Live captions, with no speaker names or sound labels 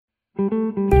Hello,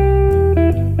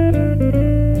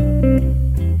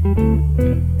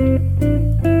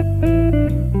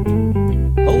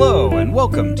 and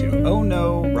welcome to Oh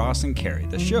No, Ross and Carrie,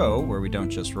 the show where we don't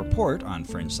just report on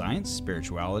fringe science,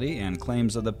 spirituality, and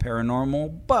claims of the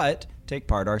paranormal, but take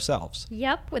part ourselves.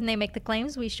 Yep, when they make the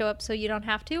claims, we show up so you don't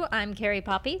have to. I'm Carrie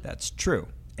Poppy. That's true.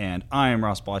 And I am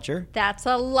Ross Blotcher. That's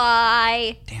a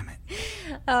lie. Damn it.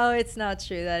 Oh, it's not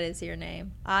true. That is your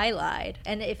name. I lied.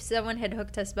 And if someone had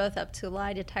hooked us both up to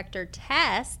lie detector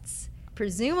tests,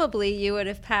 presumably you would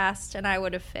have passed and I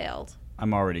would have failed.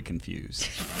 I'm already confused.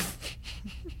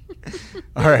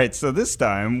 All right, so this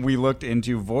time we looked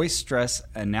into voice stress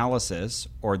analysis,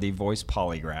 or the voice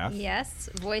polygraph. Yes,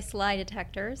 voice lie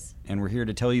detectors. And we're here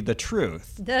to tell you the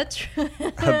truth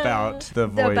about the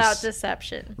voice. About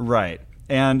deception. Right.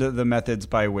 And the methods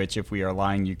by which, if we are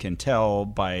lying, you can tell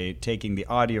by taking the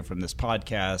audio from this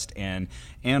podcast and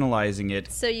analyzing it.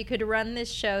 So you could run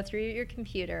this show through your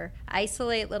computer,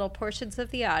 isolate little portions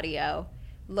of the audio,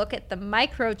 look at the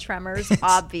micro tremors,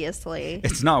 obviously.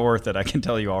 It's not worth it, I can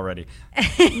tell you already.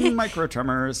 Micro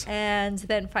tremors. And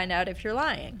then find out if you're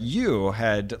lying. You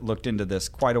had looked into this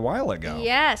quite a while ago.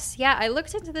 Yes. Yeah, I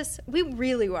looked into this. We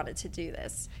really wanted to do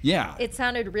this. Yeah. It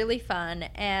sounded really fun.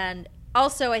 And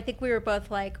also, I think we were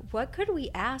both like, what could we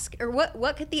ask? Or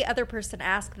what could the other person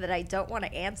ask that I don't want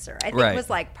to answer? I think was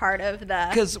like part of the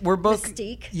Because we're both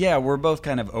mystique. Yeah, we're both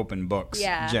kind of open books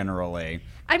generally.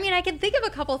 I mean, I can think of a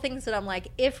couple things that I'm like,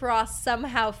 if Ross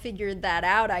somehow figured that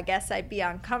out, I guess I'd be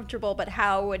uncomfortable, but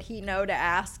how would he know to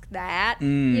ask that?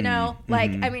 You know?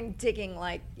 Like, I mean, digging,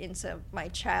 like, into my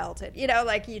childhood. You know,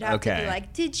 like, you'd have to be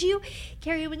like, did you,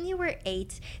 Carrie, when you were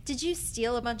 8, did you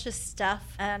steal a bunch of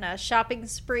stuff on a shopping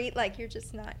spree? Like, you're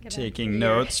just not going to... Taking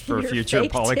notes for future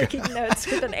polygraph. Taking notes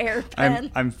with an air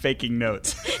pen. I'm faking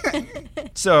notes.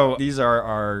 So, these are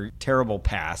our terrible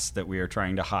pasts that we are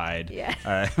trying to hide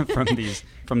from these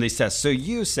tests. So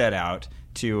you set out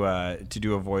to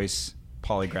do a voice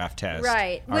polygraph test.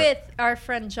 Right. With our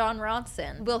friend John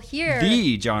Ronson. We'll hear...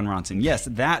 The John Ronson. Yes,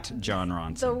 that John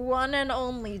Ronson. The one and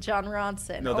only John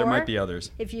Ronson. No, there might be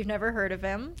others. If you've never heard of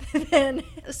him, then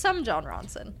some John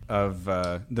Ronson. Of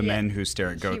The Men Who Stare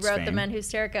at Goats He wrote fame. The Men Who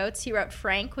Stare at Goats. He wrote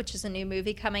Frank, which is a new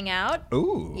movie coming out.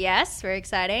 Ooh. Yes, very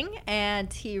exciting.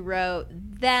 And he wrote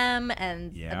Them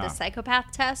and The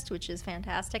Psychopath Test, which is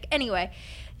fantastic. Anyway,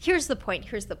 here's the point.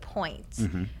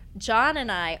 Mm-hmm. John and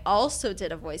I also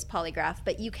did a voice polygraph,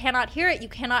 but you cannot hear it. You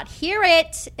cannot hear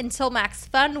it until Max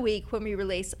Fun Week when we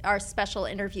release our special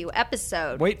interview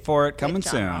episode. Wait for it, coming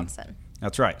soon. Ronson.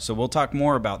 That's right. So we'll talk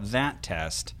more about that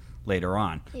test later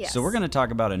on. Yes. So we're going to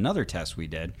talk about another test we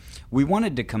did. We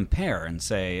wanted to compare and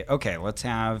say, okay, let's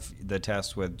have the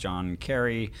test with John and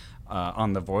Carrie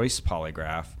on the voice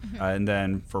polygraph. And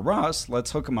then for Russ,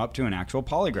 let's hook him up to an actual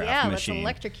polygraph machine. Yeah,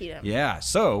 let's electrocute him. Yeah,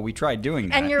 so we tried doing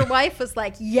that. And your wife was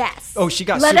like, yes. Oh, she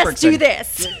got super excited. Let us do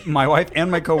this. My wife and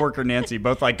my coworker Nancy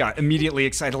both got immediately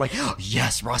excited, like, oh,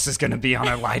 yes, Ross is going to be on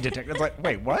a lie detector. It's like,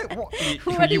 wait, what?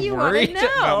 What do you worried want to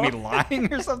know? about me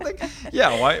lying or something?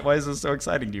 Yeah, why is this so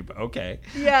exciting to you? But okay.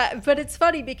 Yeah, but it's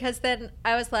funny because then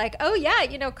I was like, oh yeah,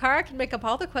 Cara can make up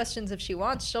all the questions if she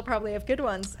wants. She'll probably have good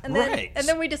ones. And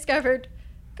then we discovered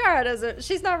Cara doesn't.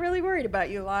 She's not really worried about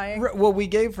you lying. Well, we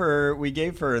gave her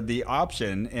the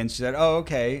option, and she said, "Oh,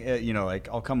 okay. Like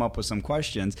I'll come up with some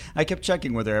questions." I kept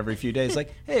checking with her every few days,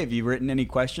 like, "Hey, have you written any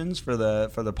questions for the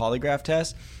polygraph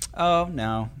test?" Oh,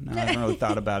 no, I haven't really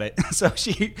thought about it. So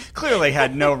she clearly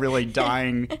had no really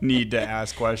dying need to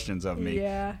ask questions of me.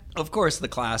 Yeah. Of course, the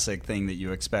classic thing that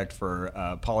you expect for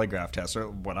a polygraph test, or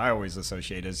what I always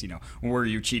associate is, were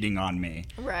you cheating on me?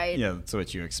 Right. Yeah, that's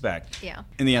what you expect. Yeah.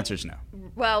 And the answer is no.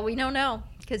 Well, we don't know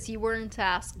because you weren't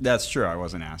asked. That's true. I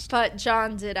wasn't asked. But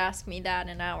John did ask me that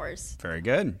in ours. Very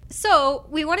good. So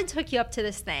we wanted to hook you up to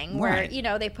this thing where,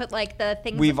 they put like the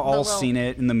things. We've all seen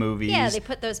it in the movies. Yeah, they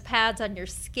put those pads on your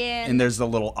skin. And there's the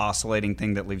little oscillating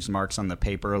thing that leaves marks on the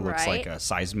paper. It looks like a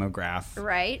seismograph.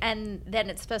 Right. And then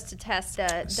it's supposed to test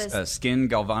a skin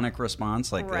galvanic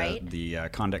response, like the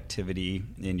conductivity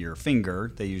in your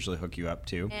finger. They usually hook you up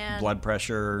to. And blood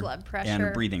pressure,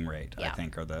 and breathing rate, I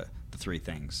think, are the three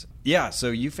things. Yeah, so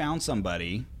you found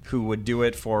somebody who would do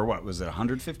it for, what was it,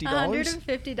 $150?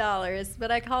 $150,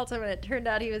 but I called him and it turned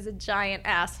out he was a giant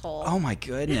asshole. Oh my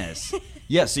goodness.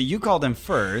 Yeah, so you called him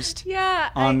first.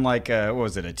 Yeah. On what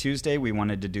was it, a Tuesday? We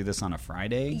wanted to do this on a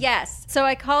Friday? Yes. So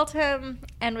I called him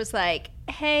and was like,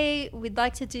 hey, we'd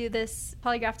like to do this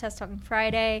polygraph test on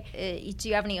Friday. Do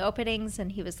you have any openings?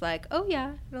 And he was like, oh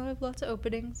yeah, I have lots of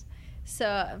openings. So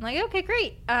I'm like, okay,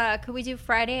 great. Could we do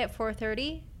Friday at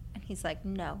 4:30? And he's like,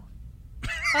 no.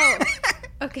 Oh,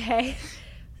 okay.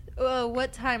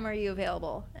 what time are you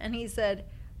available? And he said,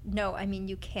 no, I mean,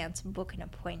 you can't book an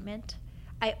appointment.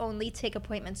 I only take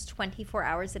appointments 24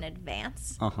 hours in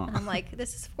advance. And I'm like,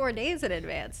 this is 4 days in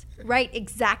advance. Right,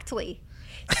 exactly.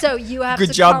 So you have Good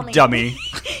to job, call me. dummy.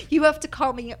 You have to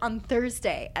call me on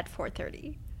Thursday at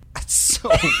 4:30. That's so...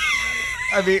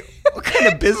 I mean, what kind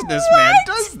of businessman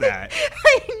does that?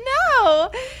 I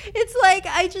know. It's like,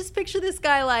 I just picture this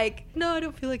guy like, no, I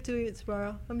don't feel like doing it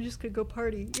tomorrow. I'm just going to go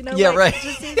party. You know, yeah, like, right. It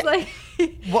just seems like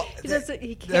well,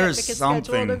 he can't make a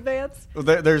schedule in advance.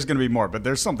 There's going to be more, but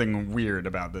there's something weird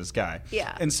about this guy.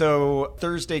 Yeah. And so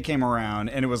Thursday came around,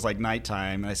 and it was like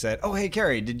nighttime. And I said, oh, hey,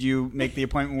 Carrie, did you make the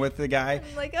appointment with the guy?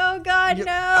 I'm like, oh, God,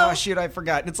 no. Oh, shoot, I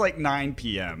forgot. It's like 9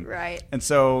 p.m. Right. And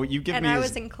so you give me I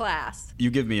was in class. You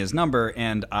give me his number,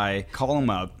 and I call him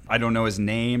up. I don't know his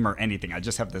name or anything. I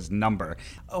just have this number.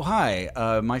 Oh, hi.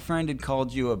 My friend had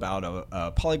called you about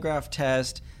a polygraph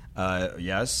test.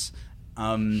 Yes.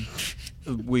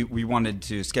 We wanted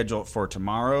to schedule it for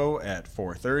tomorrow at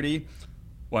 4:30.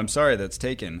 Well, I'm sorry that's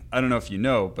taken. I don't know if you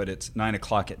know, but it's 9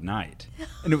 o'clock at night.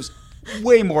 And it was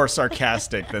way more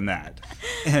sarcastic than that,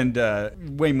 and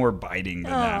way more biting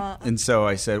than that. And so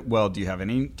I said, well, do you have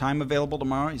any time available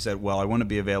tomorrow? He said, well, I want to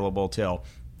be available till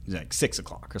like 6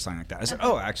 o'clock or something like that. I said,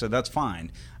 oh, actually, that's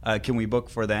fine. Can we book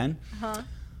for then?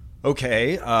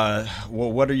 Okay.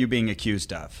 Well, what are you being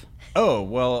accused of? Oh,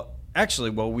 well, actually,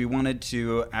 we wanted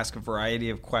to ask a variety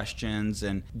of questions.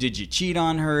 And did you cheat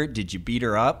on her? Did you beat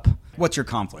her up? What's your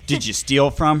conflict? Did you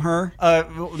steal from her?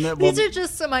 These are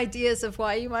just some ideas of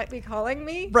why you might be calling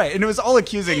me. Right. And it was all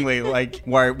accusingly like,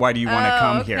 why do you want to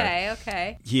come here?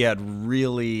 Okay. He had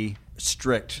really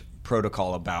strict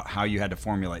protocol about how you had to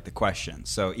formulate the question.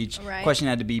 So each question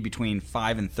had to be between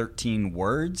 5 and 13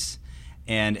 words.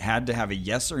 And had to have a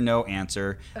yes or no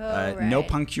answer, no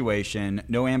punctuation,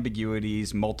 no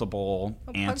ambiguities, multiple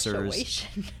answers.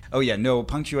 Punctuation. Oh, yeah, no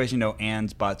punctuation, no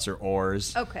ands, buts, or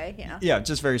ors. Okay, yeah. Yeah,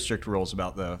 just very strict rules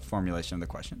about the formulation of the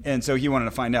question. And so he wanted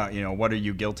to find out, what are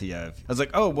you guilty of? I was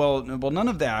like, oh, well, none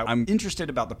of that. I'm interested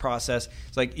about the process.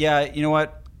 It's like, yeah, you know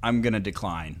what? I'm going to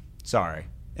decline. Sorry.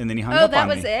 And then he hung up on me. Oh,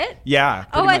 that was it? Yeah.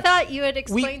 Oh, I thought you had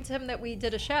explained to him that we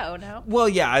did a show, no? Well,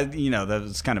 yeah, that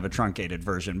was kind of a truncated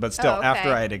version. But still, after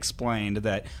I had explained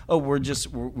that,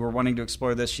 we're wanting to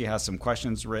explore this, she has some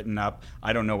questions written up.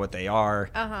 I don't know what they are.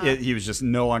 He was just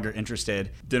no longer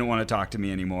interested, didn't want to talk to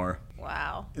me anymore.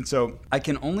 Wow. And so I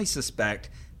can only suspect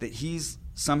that he's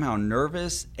somehow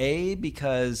nervous,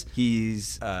 because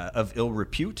he's of ill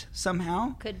repute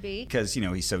somehow. Could be. Because,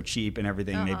 he's so cheap and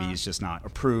everything. Maybe he's just not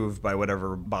approved by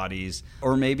whatever bodies.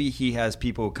 Or maybe he has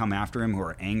people who come after him who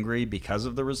are angry because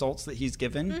of the results that he's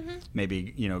given.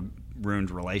 Maybe,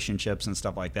 ruined relationships and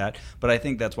stuff like that. But I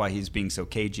think that's why he's being so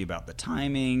cagey about the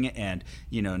timing and,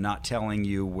 not telling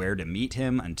you where to meet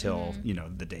him until,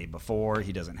 the day before.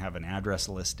 He doesn't have an address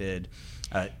listed.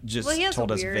 He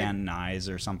told us Van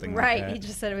Nuys or something like that. Right, he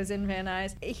just said it was in Van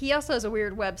Nuys. He also has a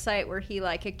weird website where he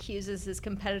accuses his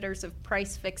competitors of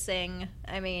price fixing.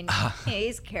 I mean,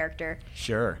 he's a character.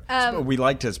 Sure. We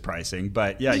liked his pricing,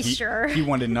 but yeah, he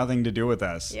wanted nothing to do with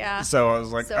us. Yeah. So I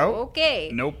was like,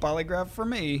 okay. No polygraph for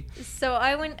me. So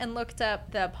I went and looked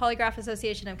up the Polygraph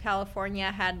Association of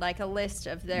California had a list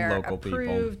of their local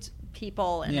approved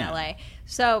people in LA.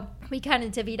 So we kind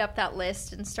of divvied up that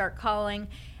list and start calling.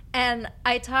 And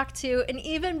I talked to an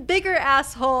even bigger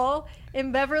asshole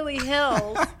in Beverly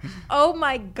Hills. Oh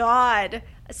my God.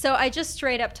 So I just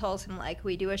straight up told him,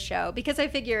 we do a show. Because I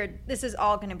figured this is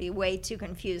all going to be way too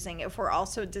confusing if we're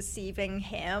also deceiving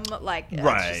him. That's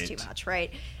just too much,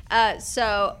 right?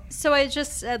 So I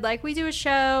just said, we do a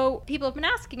show. People have been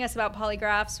asking us about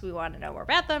polygraphs. We want to know more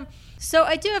about them. So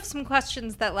I do have some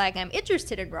questions that, I'm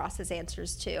interested in Ross's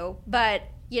answers to. But,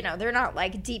 they're not,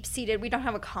 deep-seated. We don't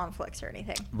have a conflict or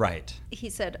anything. Right. He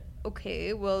said,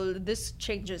 okay, well, this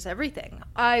changes everything.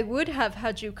 I would have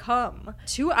had you come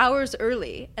 2 hours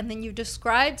early, and then you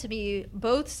describe to me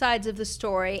both sides of the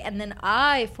story, and then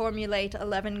I formulate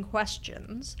 11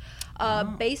 questions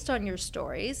based on your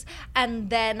stories, and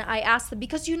then I ask them,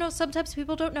 because, sometimes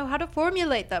people don't know how to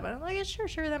formulate them. And I'm like,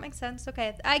 sure, that makes sense.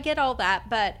 Okay, I get all that,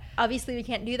 but obviously we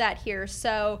can't do that here,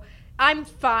 so I'm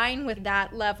fine with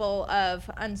that level of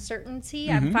uncertainty.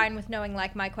 I'm fine with knowing,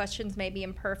 my questions may be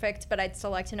imperfect, but I'd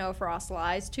still like to know if Ross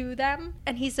lies to them.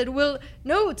 And he said, well,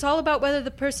 no, it's all about whether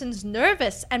the person's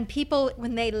nervous. And people,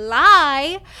 when they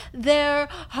lie, their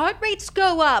heart rates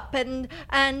go up, and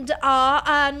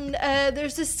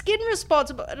there's a skin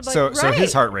response. So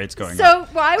his heart rate's going up. So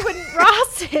why wouldn't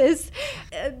Ross's?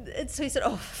 So he said,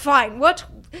 oh, fine.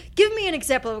 Give me an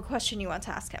example of a question you want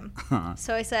to ask him.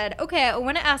 So I said, okay, I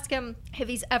want to ask him if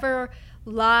he's ever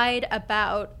lied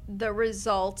about the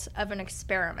result of an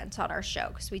experiment on our show,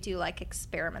 because we do like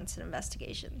experiments and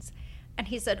investigations. And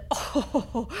he said,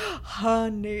 "Oh,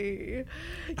 honey,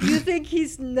 you think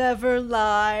he's never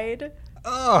lied?"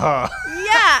 Oh.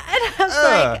 Yeah. And I was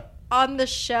like, on the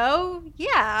show? Yeah,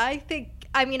 I think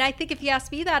if you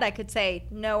asked me that, I could say,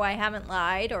 no, I haven't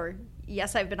lied, or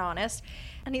yes, I've been honest.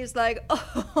 And he was like,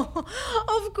 "Oh,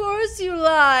 of course you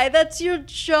lie. That's your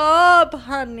job,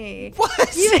 honey."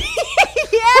 What? Yeah.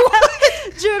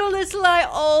 Journalists lie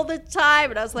all the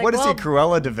time. And I was like, what is he,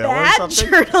 Cruella de Vil or something?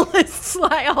 Journalists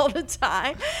lie all the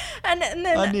time. And then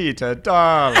Anita,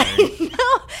 darling. I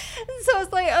know. So I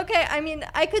was like, okay, I mean,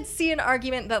 I could see an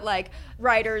argument that, like,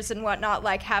 writers and whatnot,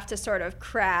 like, have to sort of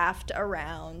craft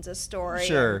around a story.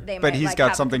 Sure, they but might, he's like, got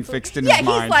have something a fixed in his mind.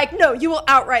 Yeah, he's like, no, you will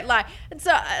outright lie. And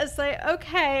so I was like,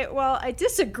 okay, well, I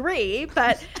disagree,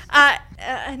 but,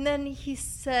 and then he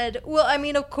said, well, I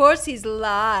mean, of course he's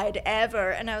lied ever.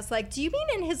 And I was like, do you mean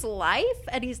in his life?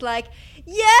 And he's like,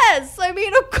 yes, I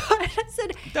mean, of course. I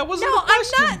said, that wasn't no, the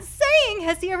question. I'm not saying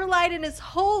has he ever lied in his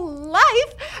whole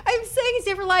life. I'm saying has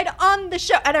he ever lied on the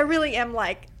show. And I really am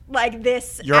like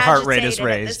this. Your heart rate is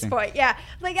raised at this point. Yeah,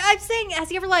 like I'm saying, has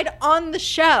he ever lied on the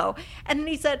show? And then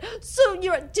he said, "So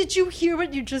did you hear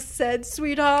what you just said,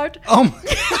 sweetheart?" Oh my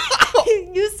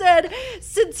God. You said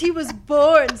since he was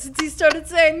born, since he started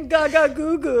saying "gaga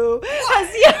goo goo,"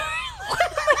 has he ever?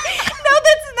 No,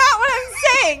 that's not what I'm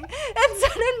saying. I'm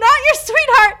not your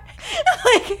sweetheart.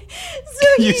 Like,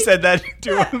 so you said that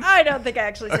to him? I don't think I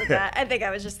actually said that. I think I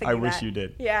was just thinking I wish that. you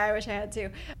did. Yeah, I wish I had to.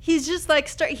 He's just like,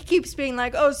 he keeps being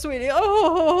like, "Oh, sweetie,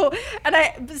 oh."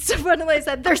 And so finally I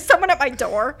said, "There's someone at my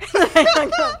door." And I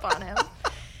hung up on him.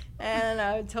 And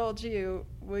I told you,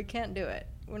 we can't do it.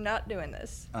 We're not doing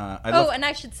this. And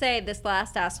I should say this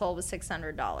last asshole was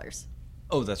 $600.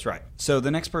 Oh, that's right. So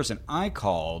the next person I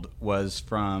called was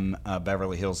from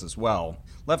Beverly Hills as well.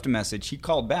 Left a message. He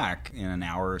called back in an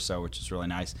hour or so, which is really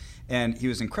nice. And he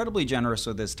was incredibly generous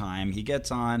with his time. He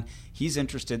gets on. He's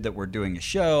interested that we're doing a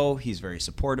show. He's very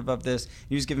supportive of this.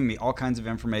 He was giving me all kinds of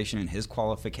information and his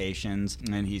qualifications.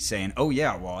 And he's saying, oh,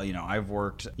 yeah, well, I've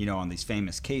worked, on these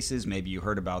famous cases. Maybe you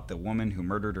heard about the woman who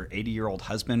murdered her 80-year-old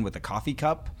husband with a coffee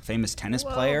cup, famous tennis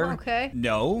player. Okay.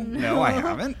 No, I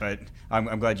haven't, but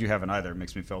I'm glad you haven't either. It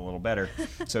makes me feel a little better.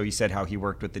 So he said how he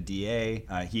worked with the DA.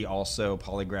 He also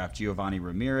polygraphed Giovanni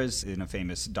Ramirez in a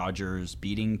famous Dodgers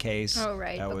beating case. Oh,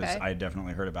 right. I had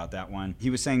definitely heard about that one.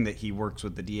 He was saying that he works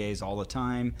with the DAs all the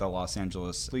time. The Los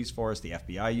Angeles Police Force, the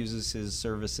FBI uses his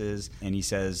services. And he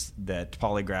says that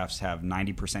polygraphs have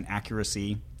 90%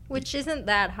 accuracy. Which isn't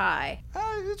that high.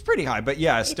 It's pretty high, but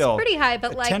yeah, still. It's pretty high,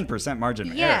 but like 10%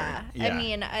 margin of error. Yeah, I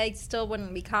mean, I still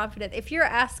wouldn't be confident. If you're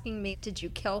asking me, did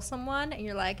you kill someone? And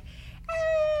you're like,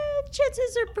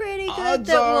 chances are pretty good. Odds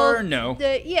are no.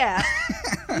 Yeah.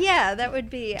 Yeah, that would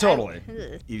be. Totally.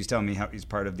 He was telling me how he's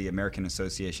part of the American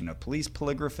Association of Police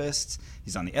Polygraphists.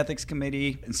 He's on the ethics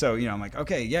committee. And so, I'm like,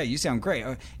 okay, yeah, you sound great.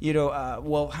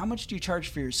 Well, how much do you charge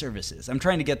for your services? I'm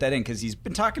trying to get that in because he's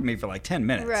been talking to me for like 10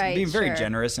 minutes. Right, being very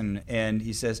generous. And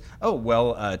he says, oh,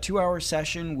 well, a 2-hour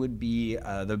session would be,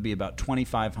 that would be about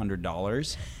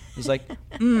 $2,500. He's like,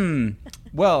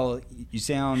 well, you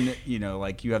sound,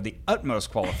 like you have the utmost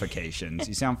qualifications.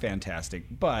 You sound fantastic,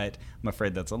 but I'm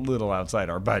afraid that's a little outside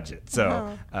our budget.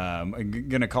 So I'm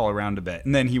going to call around a bit.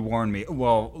 And then he warned me,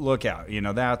 well, look out.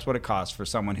 That's what it costs for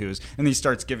someone who's, and he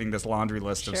starts giving this laundry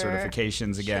list of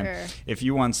certifications again. Sure. If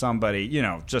you want somebody,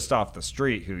 just off the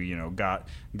street who, got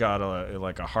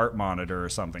a heart monitor or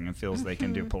something and feels they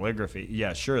can do polygraphy,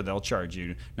 yeah, sure, they'll charge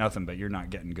you nothing, but you're not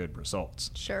getting good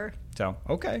results. Sure. So,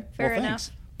 okay. Fair enough.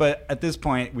 Thanks. But at this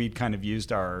point, we'd kind of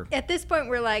used our... At this point,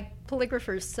 we're like,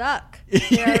 polygraphers suck.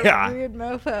 Yeah. Weird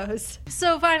mofos.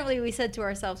 So finally, we said to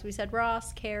ourselves,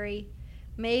 Ross, Carrie,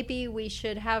 maybe we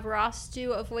should have Ross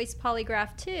do a voice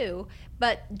polygraph too.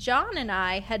 But John and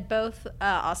I had both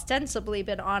ostensibly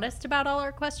been honest about all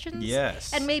our questions.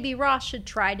 Yes. And maybe Ross should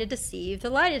try to deceive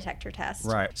the lie detector test.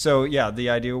 Right. So, yeah,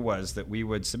 the idea was that we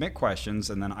would submit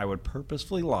questions and then I would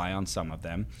purposefully lie on some of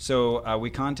them. So we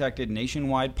contacted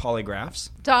Nationwide Polygraphs.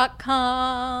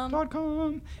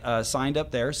 .com. Signed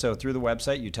up there. So through the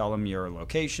website, you tell them your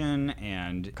location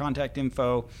and contact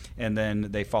info, and then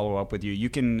they follow up with you.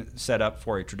 You can set up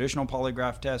for a traditional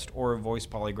polygraph test or a voice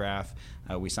polygraph.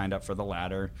 We signed up for the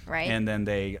latter. Right. And then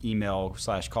they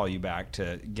email/call you back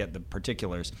to get the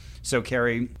particulars. So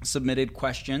Carrie submitted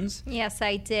questions. Yes,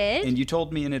 I did. And you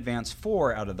told me in advance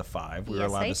 4 out of the 5. We were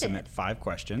allowed to submit 5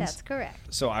 questions. That's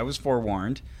correct. So I was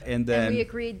forewarned. And then we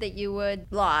agreed that you would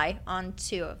lie on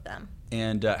 2 of them.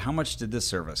 And how much did this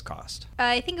service cost?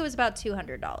 I think it was about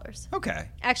 $200. Okay.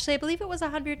 Actually, I believe it was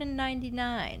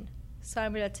 $199. So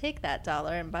I'm going to take that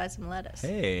 $1 and buy some lettuce.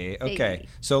 Hey, okay. Hey.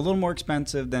 So a little more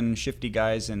expensive than shifty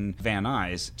guys in Van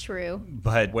Nuys. True.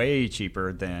 But way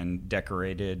cheaper than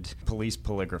decorated police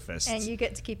polygraphists. And you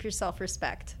get to keep your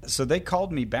self-respect. So they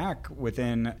called me back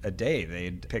within a day.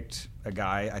 They'd picked a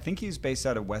guy, I think he's based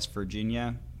out of West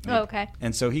Virginia. Oh, okay.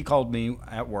 And so he called me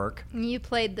at work. You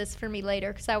played this for me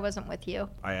later because I wasn't with you.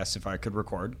 I asked if I could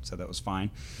record, so that was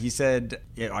fine. He said,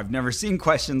 I've never seen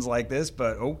questions like this,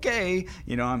 but okay,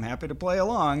 I'm happy to play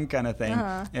along kind of thing.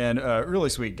 Uh-huh. And really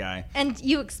sweet guy. And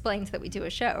you explained that we do a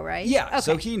show, right? Yeah, okay.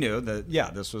 So he knew that,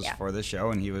 this was for the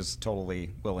show, and he was totally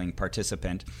willing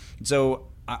participant. So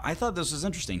I thought this was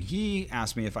interesting. He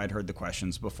asked me if I'd heard the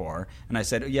questions before, and I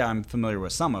said, yeah, I'm familiar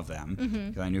with some of them,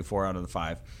 because I knew 4 out of the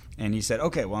 5. And he said,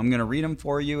 okay, well, I'm going to read them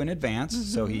for you in advance.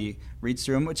 So he reads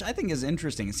through them, which I think is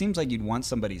interesting. It seems like you'd want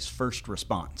somebody's first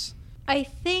response. I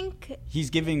think... He's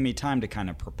giving me time to kind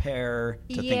of prepare,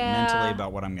 to think mentally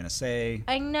about what I'm going to say.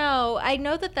 I know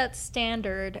that that's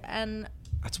standard, and...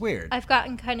 That's weird. I've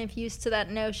gotten kind of used to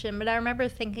that notion, but I remember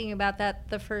thinking about that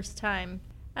the first time.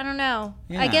 I don't know.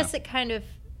 Yeah. I guess it kind of...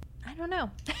 I don't know.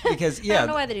 Because, I don't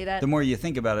know why they do that. The more you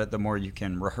think about it, the more you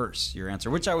can rehearse your answer,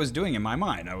 which I was doing in my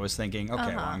mind. I was thinking,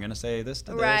 okay, well, I'm going to say this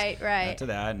to this, that to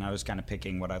that, and I was kind of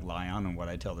picking what I'd lie on and what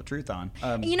I'd tell the truth on.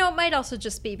 It might also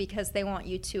just be because they want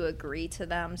you to agree to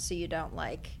them so you don't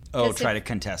try to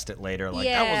contest it later.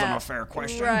 That wasn't a fair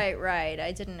question. Right.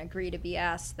 I didn't agree to be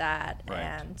asked that,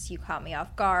 and you caught me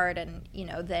off guard, and,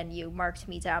 then you marked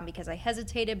me down because I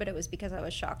hesitated, but it was because I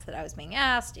was shocked that I was being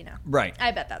asked, Right.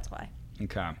 I bet that's why.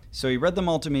 Okay. So he read them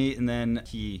all to me, and then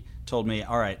he told me,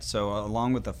 all right, so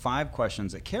along with the 5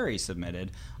 questions that Carrie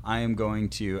submitted, I am going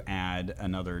to add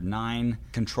another 9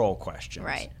 control questions.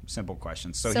 Right. Simple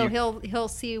questions. So he'll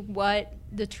see what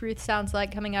the truth sounds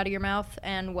like coming out of your mouth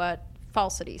and what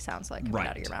falsity sounds like coming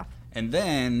out of your mouth. And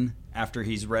then, after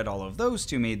he's read all of those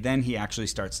to me, then he actually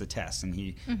starts the test. And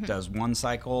he does one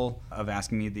cycle of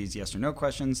asking me these yes or no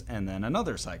questions, and then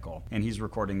another cycle. And he's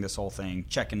recording this whole thing,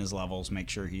 checking his levels, make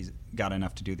sure he's got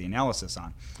enough to do the analysis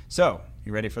on. So,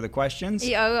 you ready for the questions?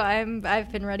 Yeah,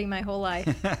 I've been ready my whole life.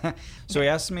 So he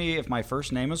asked me if my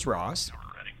first name is Ross.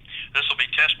 We're ready. This will be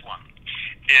test 1.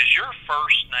 Is your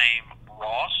first name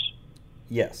Ross?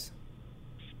 Yes.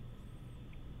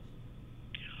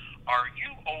 Are you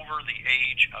over the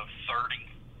age of 30?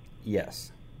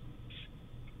 Yes.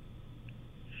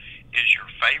 Is your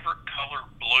favorite color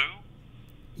blue?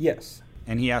 Yes.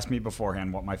 And he asked me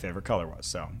beforehand what my favorite color was.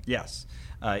 So, yes.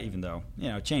 Even though,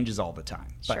 it changes all the time.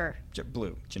 But sure.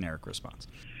 Blue, generic response.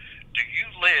 Do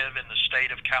you live in the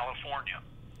state of California?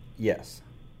 Yes.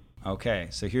 Okay,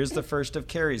 so here's the first of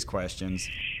Carrie's questions.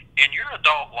 In your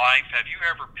adult life, have you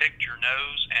ever picked your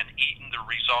nose and eaten the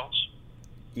results?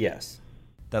 Yes.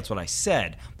 That's what I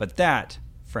said. But that,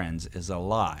 friends, is a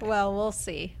lie. Well, we'll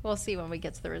see. We'll see when we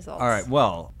get to the results. All right,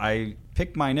 well, I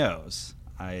picked my nose.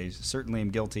 I certainly am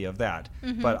guilty of that.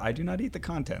 But I do not eat the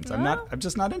contents. I'm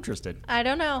just not interested. I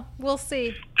don't know. We'll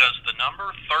see. Does the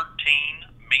number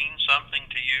 13 mean something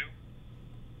to you?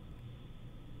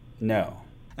 No.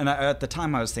 And at the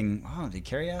time, I was thinking, oh, did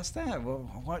Carrie ask that? Well,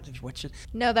 what should...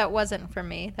 No, that wasn't from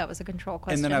me. That was a control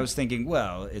question. And then I was thinking,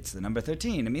 well, it's the number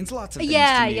 13. It means lots of things to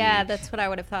me. Yeah, that's what I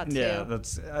would have thought, too. Yeah,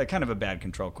 that's kind of a bad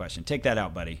control question. Take that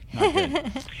out, buddy. Not good.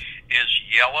 Is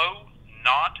yellow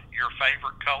not your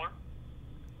favorite color?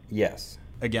 Yes.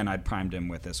 Again, I'd primed him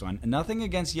with this one. Nothing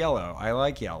against yellow. I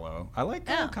like yellow. I like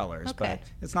all colors, but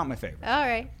it's not my favorite. All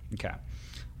right. Okay.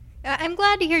 I'm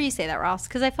glad to hear you say that, Ross,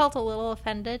 because I felt a little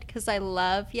offended because I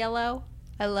love yellow.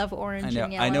 I love orange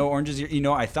and yellow. I know orange is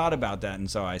I thought about that, and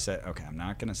so I said, okay, I'm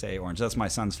not going to say orange. That's my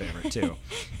son's favorite, too.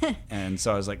 And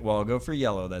so I was like, well, I'll go for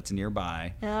yellow. That's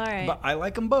nearby. All right. But I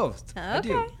like them both. Okay, I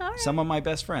do. all right. Some of my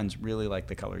best friends really like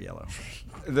the color yellow.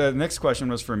 The next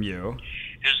question was from you.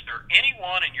 Is there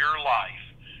anyone in your life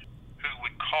who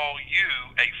would call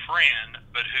you a friend,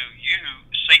 but who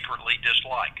you secretly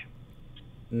dislike?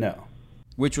 No.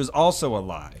 Which was also a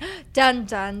lie. Dun,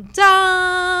 dun,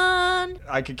 dun!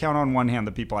 I could count on one hand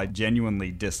the people I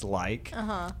genuinely dislike,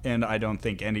 and I don't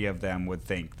think any of them would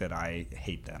think that I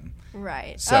hate them.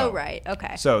 Right. So, right.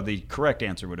 Okay. So the correct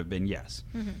answer would have been yes.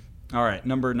 All right.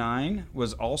 Number 9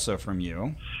 was also from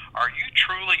you. Are you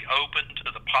truly open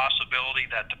to the possibility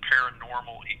that the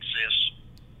paranormal exists?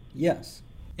 Yes.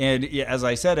 And as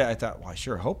I said it, I thought, well, I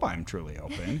sure hope I'm truly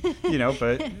open,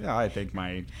 but I think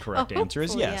my correct answer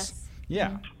is yes.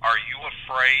 Yeah. Are you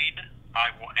afraid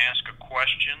I will ask a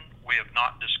question we have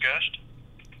not discussed?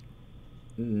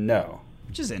 No.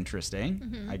 Which is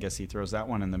interesting. I guess he throws that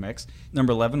one in the mix.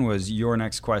 Number 11 was your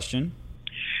next question.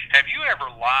 Have you ever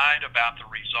lied about the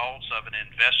results of an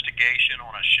investigation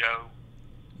on a show?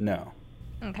 No.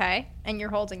 Okay. And you're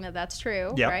holding that that's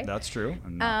true, Yep, right? that's true.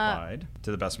 I'm not lied,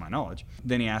 to the best of my knowledge.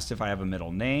 Then he asked if I have a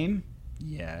middle name.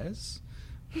 Yes.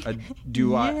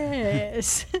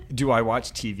 Yes. Do I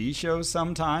watch TV shows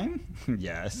sometime?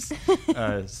 Yes.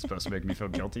 It's supposed to make me feel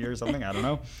guilty or something. I don't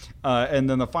know. And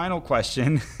then the final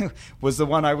question was the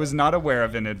one I was not aware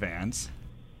of in advance.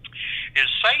 Is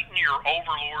Satan your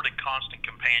overlord and constant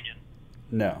companion?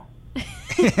 No.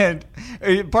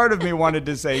 And part of me wanted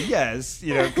to say yes,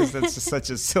 because that's just such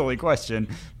a silly question.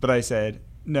 But I said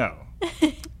no.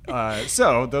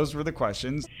 So those were the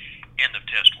questions. End of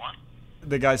test 1.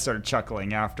 The guy started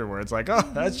chuckling afterwards, like, oh,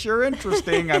 that's sure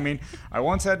interesting. I mean, I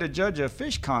once had to judge a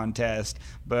fish contest,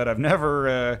 but I've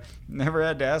never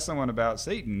had to ask someone about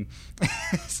Satan.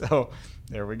 So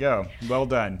there we go. Well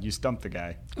done. You stumped the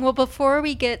guy. Well, before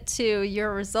we get to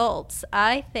your results,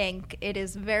 I think it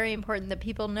is very important that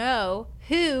people know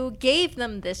who gave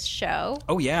them this show.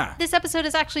 Oh, yeah. This episode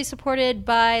is actually supported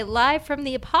by Live from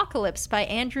the Apocalypse by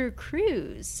Andrew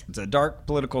Cruz. It's a dark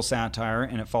political satire,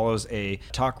 and it follows a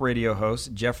talk radio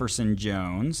host, Jefferson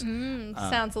Jones.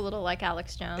 Sounds a little like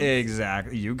Alex Jones.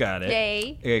 Exactly. You got it.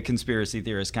 Yay. A conspiracy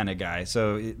theorist kind of guy.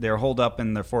 So they're holed up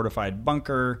in their fortified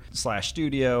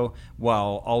bunker/studio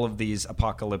while all of these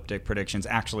apocalyptic predictions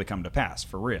actually come to pass,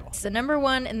 for real. It's the number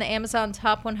 1 in the Amazon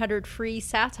Top 100 free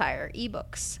satire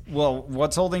ebooks. Well,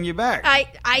 what's holding you back?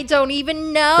 I don't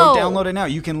even know. Go download it now.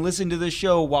 You can listen to the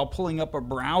show while pulling up a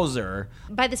browser.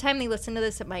 By the time they listen to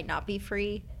this, it might not be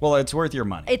free. Well, it's worth your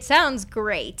money. It sounds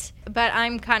great, but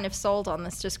I'm kind of sold on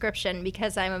this description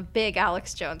because I'm a big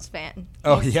Alex Jones fan.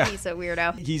 Yeah. He's a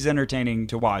weirdo. He's entertaining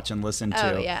to watch and listen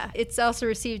to. Oh, yeah. It's also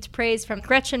received praise from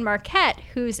Gretchen Marquette,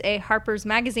 who's a Harper's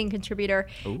Magazine contributor,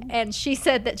 and she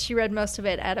said that she read most of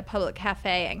it at a public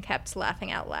cafe and kept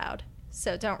laughing out loud.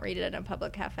 So don't read it in a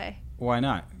public cafe. Why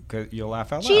not? 'Cause you'll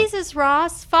laugh out loud. Jesus,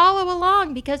 Ross, follow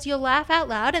along because you'll laugh out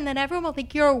loud and then everyone will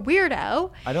think you're a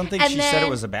weirdo. I don't think she said it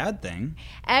was a bad thing.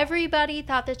 Everybody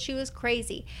thought that she was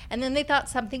crazy. And then they thought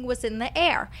something was in the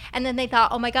air. And then they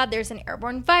thought, oh my God, there's an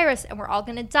airborne virus and we're all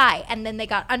going to die. And then they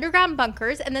got underground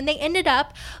bunkers and then they ended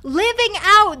up living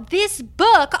out this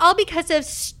book all because of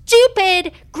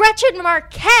stupid Gretchen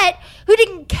Marquette who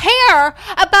didn't care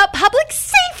about public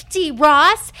safety,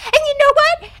 Ross. And you know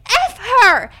what? F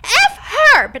her. F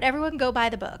her. But everyone go buy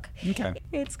the book. Okay.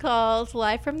 It's called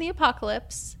Live from the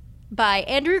Apocalypse by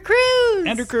Andrew Cruz.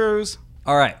 Andrew Cruz.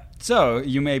 All right. So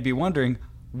you may be wondering,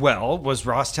 well, was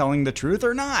Ross telling the truth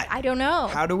or not? I don't know.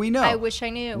 How do we know? I wish I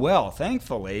knew. Well,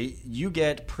 thankfully, you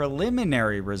get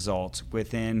preliminary results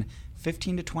within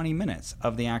 15 to 20 minutes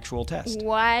of the actual test.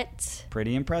 What?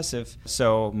 Pretty impressive.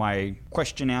 So my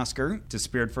question asker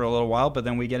disappeared for a little while, but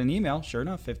then we get an email, sure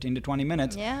enough, 15 to 20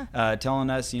 minutes,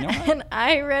 telling us, you know what? And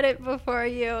I read it before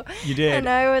you. You did. And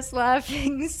I was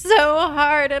laughing so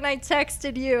hard, and I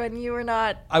texted you, and you were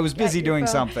not. I was busy doing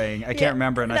something. I can't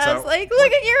remember. And I was like,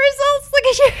 look at your results. Look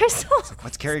at your results.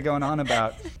 What's Carrie going on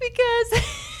about?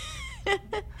 Because...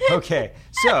 Okay,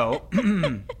 so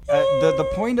the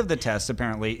point of the test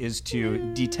apparently is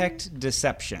to detect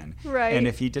deception. Right. And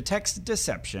if he detects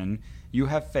deception, you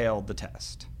have failed the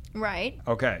test. Right.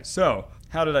 Okay, so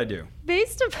how did I do?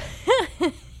 Based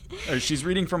upon... She's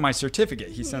reading from my certificate.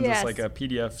 He sends us Yes. like a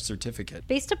PDF certificate.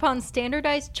 Based upon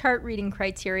standardized chart reading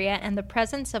criteria and the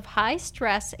presence of high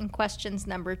stress in questions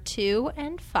number 2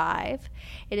 and 5,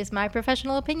 it is my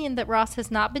professional opinion that Ross has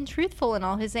not been truthful in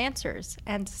all his answers,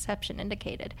 and deception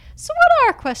indicated. So what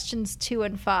are questions 2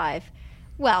 and 5?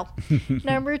 Well,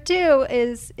 number 2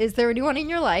 is there anyone in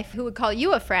your life who would call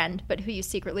you a friend, but who you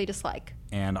secretly dislike?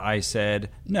 And I said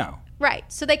no. Right,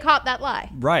 so they caught that lie.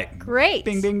 Right. Great.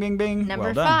 Bing, bing, bing, bing. Number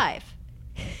well done. 5.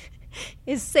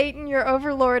 Is Satan your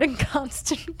overlord and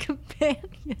constant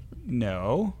companion?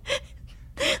 No.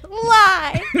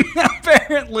 Lie.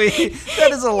 Apparently, that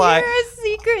is a lie. You're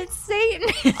a secret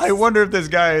Satanist. I wonder if this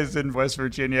guy is in West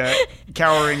Virginia,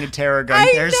 cowering in terror, going,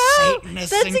 "There's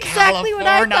Satanists That's in exactly California." what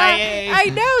I thought. I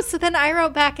know. So then I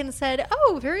wrote back and said,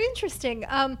 "Oh, very interesting.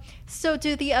 So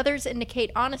do the others indicate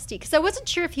honesty?" Because I wasn't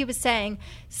sure if he was saying,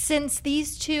 since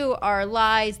these two are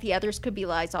lies, the others could be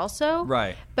lies also.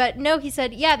 Right. But no, he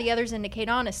said, yeah, the others indicate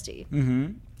honesty.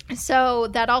 Mm-hmm. So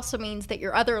that also means that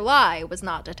your other lie was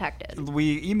not detected.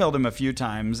 We emailed him a few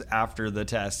times after the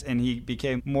test, and he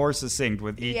became more succinct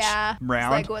with each round.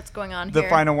 It's like, what's going on The here?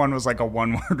 final one was like a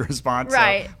one-word response.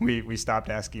 Right. So we stopped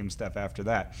asking him stuff after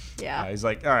that. Yeah. He's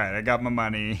like, all right, I got my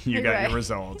money. You got your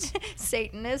results.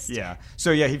 Satanist. Yeah.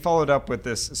 So, yeah, he followed up with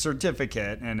this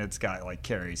certificate, and it's got, like,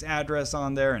 Carrie's address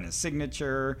on there and his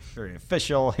signature. Very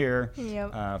official here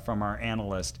from our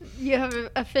analyst. You have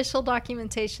official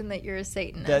documentation that you're a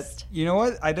Satanist. You know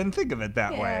what? I didn't think of it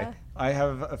that way. I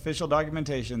have official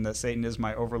documentation that Satan is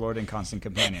my overlord and constant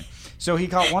companion. So he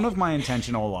caught one of my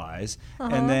intentional lies,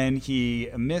 and then he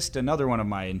missed another one of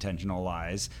my intentional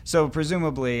lies. So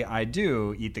presumably I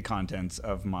do eat the contents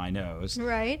of my nose,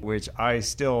 Right. which I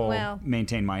still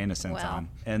maintain my innocence Well. on.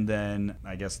 And then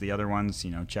I guess the other ones,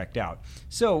 checked out.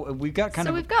 So we've got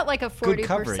So we've got like a good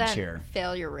coverage here. 40%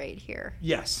 failure rate here.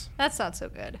 Yes. That's not so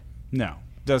good. No.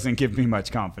 Doesn't give me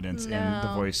much confidence in the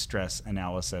No. voice stress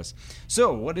analysis.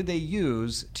 So what did they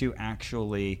use to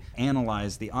actually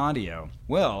analyze the audio?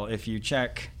 Well, if you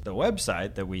check the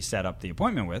website that we set up the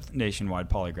appointment with,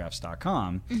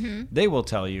 nationwidepolygraphs.com, they will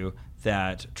tell you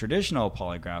that traditional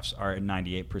polygraphs are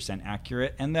 98%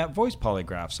 accurate and that voice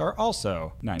polygraphs are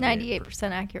also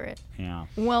 98% accurate. Yeah.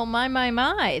 Well,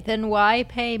 my. Then why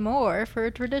pay more for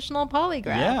a traditional polygraph?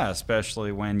 Yeah,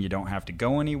 especially when you don't have to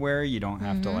go anywhere. You don't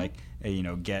have to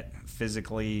get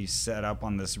physically set up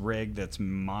on this rig that's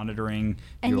monitoring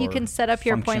And you your can set up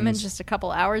your appointment functions. just a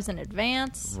couple hours in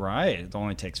advance. Right. It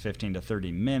only takes 15 to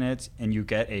 30 minutes, and you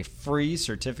get a free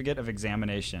certificate of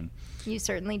examination. You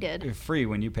certainly did. Free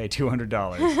when you pay $200.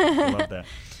 I love that.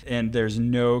 And there's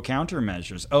no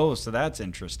countermeasures. Oh, so that's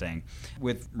interesting.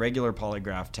 With regular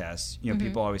polygraph tests,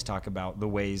 people always talk about the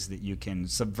ways that you can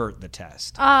subvert the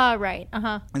test. Ah, right.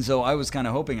 And so I was kind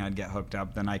of hoping I'd get hooked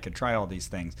up, then I could try all these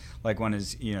things. Like one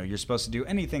is, you're supposed to do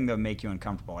anything that would make you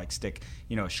uncomfortable, like stick,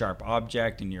 a sharp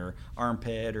object in your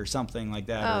armpit or something like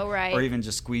that. Oh, right. Or even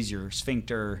just squeeze your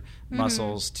sphincter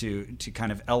muscles to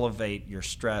kind of elevate your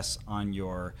stress on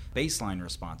your baseline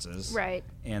responses. Right.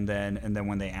 And then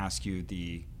when they ask you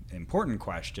the important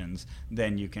questions,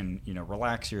 then you can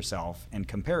relax yourself, and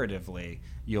comparatively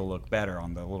you'll look better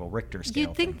on the little Richter scale.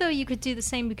 You'd think though you could do the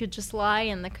same. You could just lie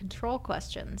in the control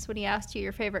questions. When he asked you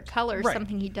your favorite color, Right.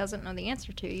 something he doesn't know the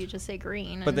answer to, you just say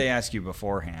green. But they ask you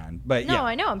beforehand. But no, yeah.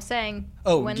 I know. I'm saying.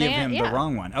 Oh, when give they, him the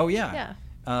wrong one. Oh, yeah. Yeah.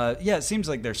 It seems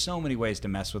like there's so many ways to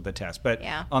mess with the test. But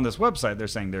Yeah. on this website, they're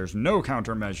saying there's no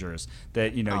countermeasures,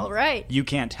 that, All right. you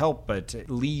can't help but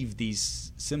leave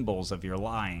these symbols of your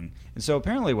lying. And so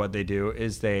apparently what they do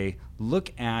is they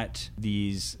look at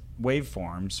these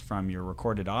waveforms from your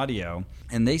recorded audio,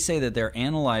 and they say that they're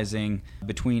analyzing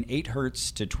between 8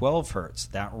 hertz to 12 hertz,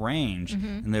 that range,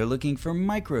 and they're looking for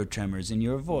micro tremors in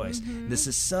your voice. This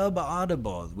is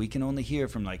sub-audible. We can only hear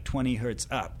from like 20 hertz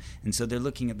up, and so they're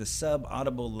looking at the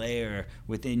sub-audible layer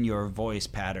within your voice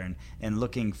pattern and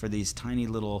looking for these tiny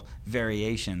little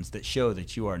variations that show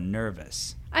that you are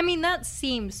nervous. I mean, that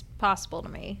seems possible to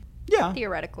me. Yeah.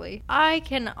 Theoretically. I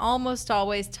can almost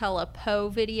always tell a Poe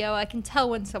video. I can tell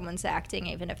when someone's acting,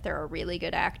 even if they're a really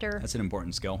good actor. That's an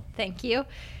important skill. Thank you.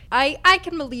 I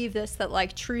can believe this, that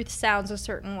like truth sounds a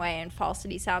certain way and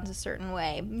falsity sounds a certain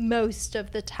way most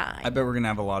of the time. I bet we're going to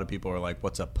have a lot of people who are like,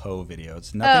 what's a Poe video?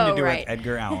 It's nothing to do right. with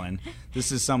Edgar Allan.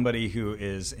 This is somebody who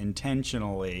is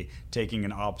intentionally taking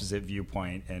an opposite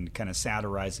viewpoint and kind of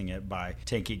satirizing it by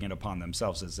taking it upon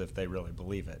themselves as if they really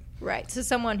believe it. Right. So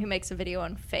someone who makes a video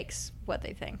and fakes what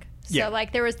they think. So Yeah.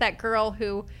 like there was that girl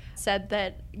who said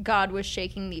that God was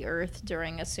shaking the earth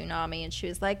during a tsunami, and she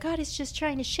was like, God is just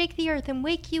trying to shake the earth and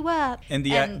wake you up. And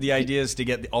the idea is to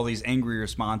get all these angry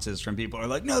responses from people who are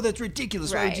like, no, that's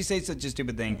ridiculous. Why would Right. you say such a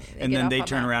stupid thing? They And get then off they on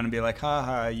turn that. around and be like, ha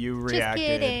ha, you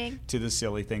reacted kidding. to the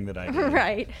silly thing that I did.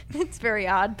 Right. It's very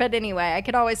odd. But anyway, I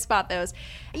could always spot those.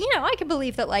 I can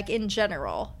believe that, like, in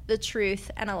general, the truth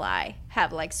and a lie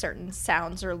have, like, certain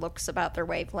sounds or looks about their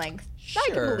wavelength. I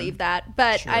can Sure. believe that.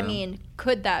 But, I Sure. mean,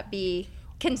 could that be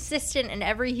consistent in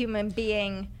every human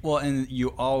being? Well, and you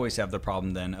always have the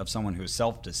problem then of someone who's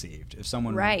self-deceived. If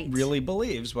someone Right. really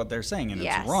believes what they're saying and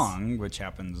Yes. it's wrong, which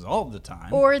happens all the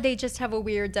time. Or they just have a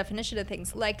weird definition of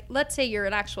things. Like, let's say you're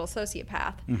an actual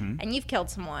sociopath and you've killed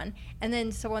someone, and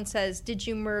then someone says, did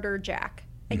you murder Jack?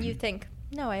 And you think,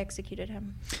 no, I executed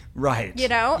him. Right.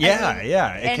 Yeah, It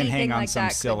can anything hang on like some that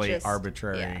could silly, just-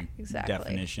 arbitrary yeah, exactly.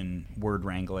 definition, word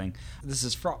wrangling. This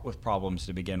is fraught with problems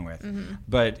to begin with. Mm-hmm.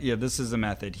 But this is the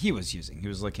method he was using. He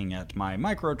was looking at my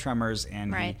micro tremors,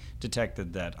 and Right. he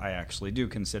detected that I actually do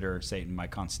consider Satan my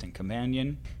constant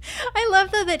companion. I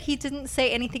love, though, that he didn't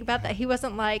say anything about that. He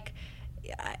wasn't like...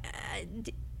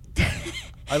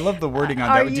 I love the wording on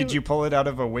Are that. Did you pull it out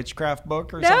of a witchcraft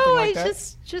book or No, something like I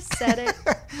that? just said it.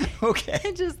 Okay.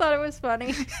 I just thought it was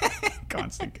funny.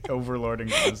 Constant overlord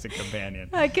and constant companion.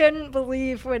 I couldn't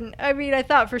believe when... I mean, I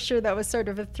thought for sure that was sort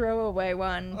of a throwaway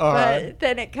one. Uh-huh. But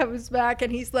then it comes back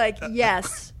and he's like,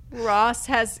 yes, Ross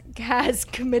has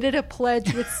committed a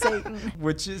pledge with Satan.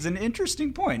 Which is an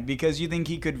interesting point, because you think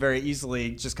he could very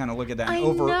easily just kind of look at that and I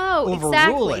overrule know,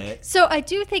 exactly. it. So I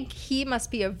do think he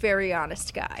must be a very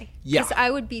honest guy. Yeah. Because I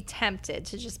would be tempted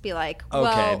to just be like, Okay,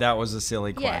 well, that was a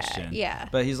silly question. yeah.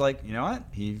 But he's like, you know what?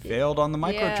 He failed on the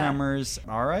microtremors.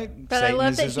 All right, But Satan I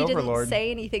love is that his he overlord. didn't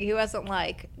say anything. He wasn't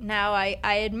like, now I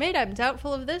admit I'm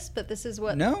doubtful of this, but this is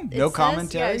what No, it no says.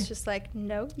 commentary. Yeah, it's just like,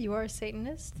 no, you are a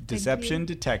Satanist. Thank Deception you.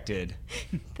 detected.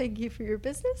 Thank you for your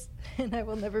business, and I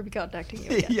will never be contacting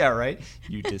you again. Yeah, right?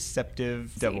 You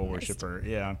deceptive devil Satanist. worshiper.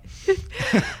 Yeah.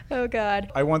 Oh,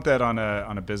 God. I want that on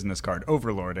a business card.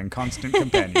 Overlord and constant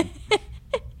companion.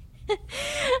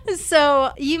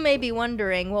 So you may be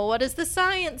wondering, well, what does the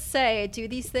science say? Do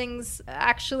these things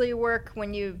actually work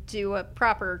when you do a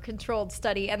proper controlled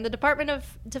study? And the Department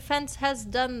of Defense has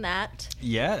done that.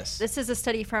 Yes. This is a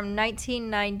study from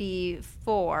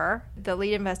 1994. The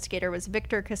lead investigator was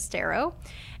Victor Castero,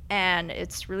 and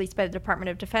it's released by the Department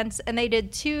of Defense. And they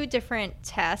did 2 different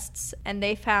tests, and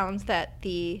they found that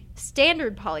the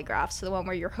standard polygraph, so the one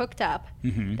where you're hooked up,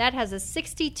 that has a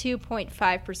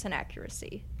 62.5%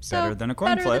 accuracy. So Better than a coin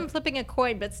better flip. than flipping a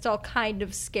coin, but still kind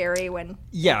of scary when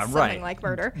Yeah, it's right. something like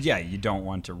murder. Yeah, you don't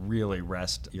want to really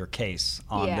rest your case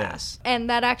on this. And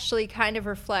that actually kind of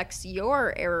reflects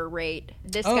your error rate.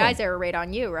 This guy's error rate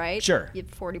on you, right? Sure. You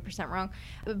have 40% wrong.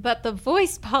 But the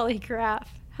voice polygraph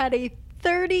had a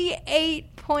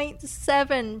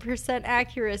 38.7%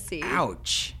 accuracy.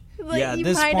 Ouch. Like, yeah, at you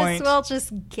this might point, as well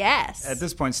just guess. At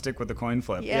this point, stick with the coin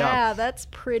flip. Yeah, that's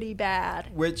pretty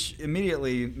bad. Which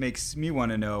immediately makes me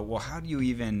want to know, well, how do you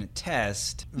even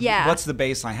test? Yeah. What's the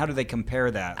baseline? How do they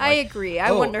compare that? I agree. I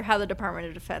oh, wonder how the Department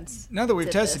of Defense Now that we've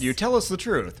did tested this. you, tell us the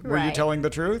truth. Were you Right. telling the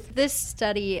truth? This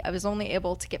study, I was only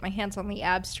able to get my hands on the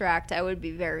abstract. I would be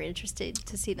very interested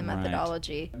to see the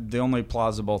methodology. The only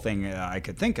plausible thing I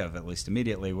could think of, at least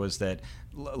immediately, was that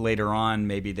later on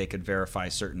maybe they could verify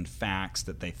certain facts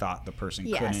that they thought the person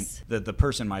couldn't, that the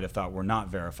person might have thought were not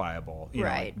verifiable, you know,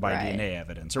 like by DNA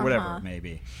evidence or whatever it may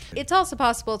be. It's also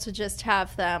possible to just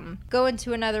have them go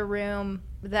into another room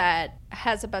that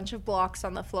has a bunch of blocks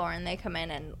on the floor, and they come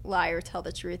in and lie or tell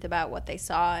the truth about what they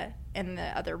saw in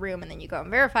the other room, and then you go and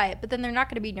verify it, but then they're not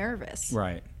going to be nervous.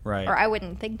 Right. Or I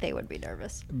wouldn't think they would be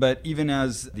nervous. But even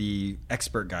as the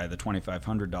expert guy, the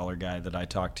 $2,500 guy that I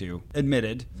talked to,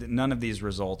 admitted that none of these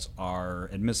results are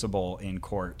admissible in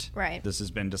court. Right. This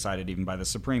has been decided even by the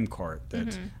Supreme Court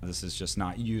that this is just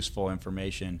not useful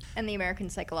information. And the American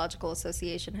Psychological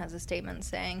Association has a statement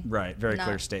saying... Right, very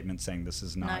clear statement saying this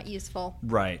is not useful.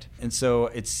 Right. And so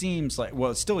it seems like,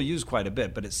 well, it's still used quite a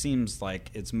bit, but it seems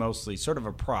like it's mostly sort of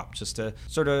a prop just to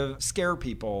sort of scare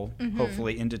people,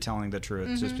 hopefully, into telling the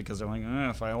truth, just because they're like,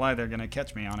 if I lie, they're going to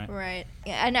catch me on it. Right.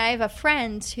 And I have a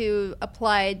friend who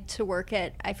applied to work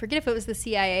at, I forget if it was the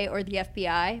CIA or the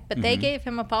FBI, but they gave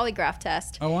him a polygraph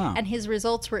test. Oh, wow. And his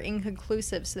results were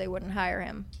inconclusive, so they wouldn't hire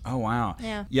him. Oh, wow.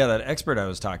 Yeah. Yeah, that expert I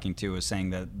was talking to was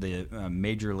saying that the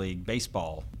Major League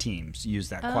Baseball teams use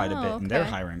that quite a bit in their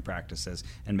hiring practices,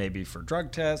 and maybe for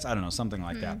drug tests, I don't know, something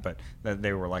like that, but that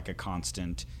they were like a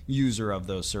constant user of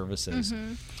those services.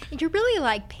 You're really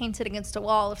like painted against a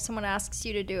wall if someone asks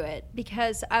you to do it,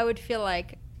 because I would feel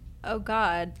like, oh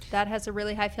God, that has a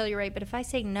really high failure rate. But if I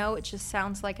say no, it just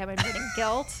sounds like I'm admitting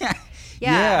guilt.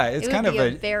 Yeah, it's it kind would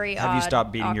of be a very have you odd,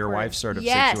 stopped beating your awkward- wife sort of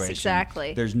yes, situation.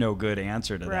 Exactly. There's no good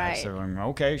answer to that. Right. So I'm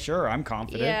okay, sure, I'm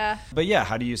confident. Yeah. But yeah,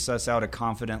 how do you suss out a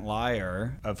confident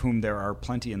liar, of whom there are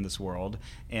plenty in this world,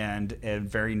 and a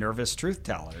very nervous truth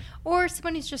teller? Or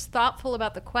someone who's just thoughtful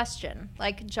about the question.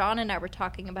 Like John and I were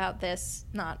talking about this,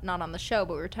 not on the show,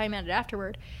 but we were talking about it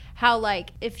afterward, how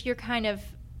like if you're kind of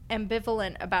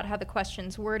ambivalent about how the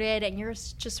question's worded and you're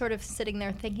just sort of sitting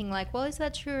there thinking like, well, is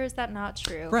that true or is that not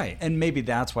true? Right, and maybe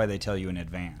that's why they tell you in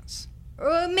advance.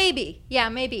 Maybe. Yeah,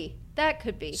 maybe. That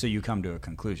could be. So you come to a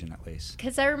conclusion at least.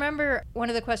 Because I remember one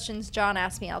of the questions John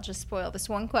asked me, I'll just spoil this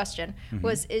one question,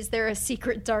 was, is there a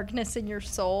secret darkness in your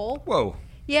soul? Whoa.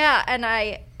 Yeah, and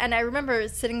I remember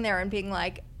sitting there and being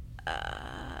like,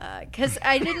 because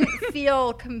I didn't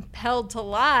feel compelled to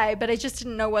lie, but I just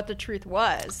didn't know what the truth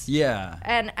was. Yeah.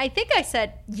 And I think I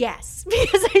said yes,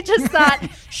 because I just thought,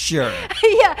 Sure.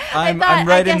 yeah, I'm I thought,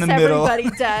 right I in guess the middle.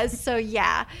 everybody does, so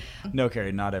yeah. No,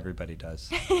 Carrie, not everybody does.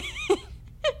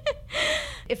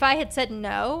 If I had said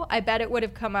no, I bet it would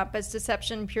have come up as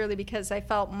deception purely because I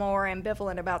felt more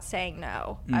ambivalent about saying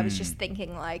no. I was just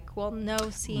thinking like, well, no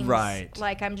seems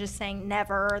like I'm just saying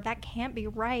never. That can't be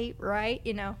right,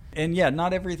 you know? And yeah,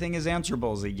 not everything is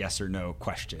answerable as a yes or no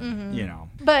question, you know.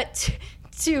 But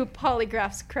to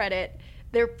Polygraph's credit,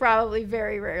 they're probably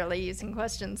very rarely using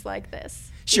questions like this.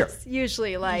 Sure. It's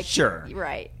usually like, Sure.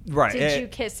 Right. Right. Did you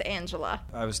kiss Angela?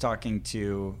 I was talking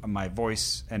to my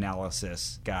voice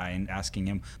analysis guy and asking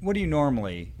him, what do you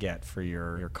normally get for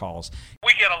your calls?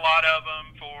 We get a lot of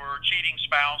them for cheating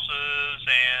spouses,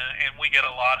 and we get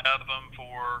a lot of them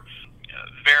for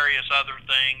various other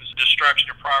things, destruction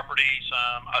of property,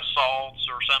 some assaults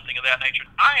or something of that nature.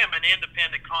 I am an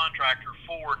independent contractor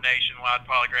for Nationwide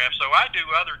Polygraph, so I do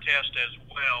other tests as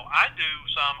well. I do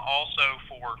some also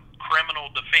for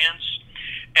criminal defense,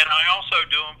 and I also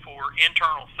do them for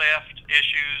internal theft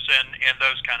issues and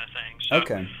those kind of things. So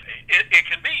okay. It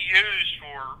can be used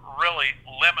for really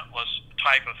limitless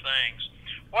type of things.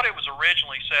 What it was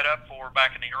originally set up for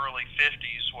back in the early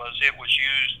 50s was it was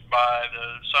used by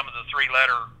some of the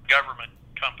three-letter government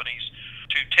companies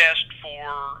to test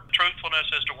for truthfulness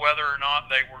as to whether or not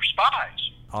they were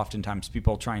spies. Oftentimes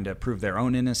people trying to prove their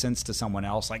own innocence to someone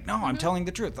else, like, no, I'm telling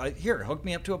the truth. Here, hook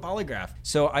me up to a polygraph.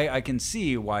 So I can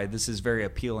see why this is very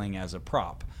appealing as a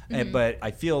prop. But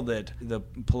I feel that the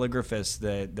polygraphists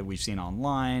that we've seen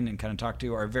online and kind of talked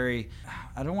to are very,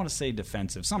 I don't want to say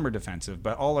defensive. Some are defensive,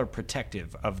 but all are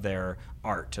protective of their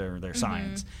art or their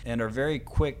science and are very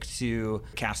quick to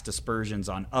cast aspersions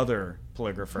on other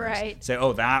polygraphers. Right. Say,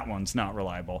 oh, that one's not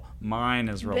reliable. Mine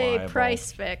is reliable. They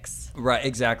price fix. Right,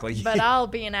 exactly. But I'll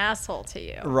be an asshole to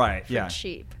you. Right, for yeah.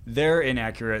 cheap. They're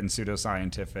inaccurate and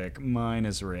pseudoscientific. Mine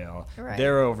is real. Right.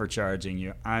 They're overcharging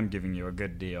you. I'm giving you a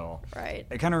good deal. Right.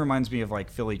 It kind of reminds me of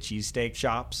like Philly cheesesteak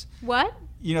shops. What?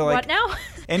 You know, like what now?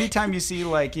 anytime you see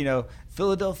like,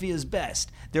 Philadelphia's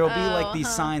best, there will be like these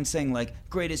signs saying like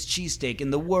greatest cheesesteak in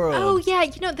the world. Oh yeah,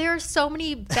 there are so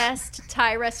many best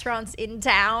Thai restaurants in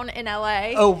town in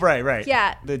LA. Oh right.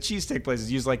 Yeah. The cheesesteak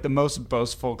places use like the most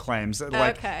boastful claims that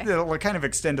that'll kind of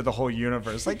extend to the whole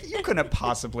universe. Like you couldn't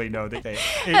possibly know that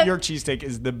your cheesesteak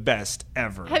is the best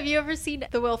ever. Have you ever seen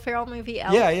the Will Ferrell movie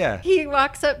Elf? Yeah. He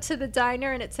walks up to the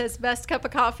diner and it says best cup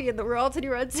of coffee in the world, and he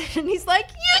runs in and he's like,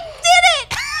 "You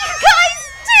did it! You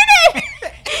guys did it!"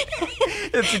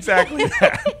 It's exactly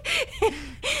that.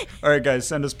 All right, guys,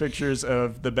 send us pictures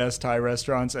of the best Thai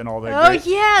restaurants and all the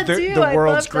the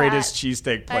world's greatest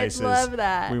cheesesteak places. I love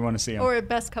that. We want to see them. Or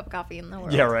best cup of coffee in the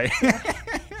world. Yeah, right. You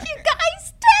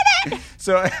guys did it!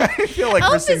 So I feel like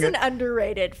Elf is an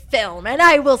underrated film, and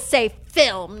I will say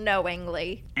film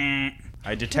knowingly.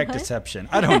 I detect deception.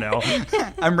 I don't know.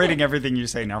 I'm rating everything you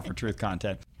say now for truth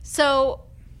content. So,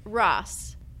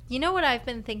 Ross, you know what I've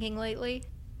been thinking lately?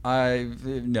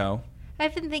 No.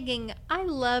 I've been thinking, I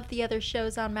love the other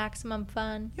shows on Maximum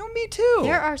Fun. Me too.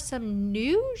 There are some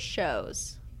new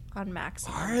shows on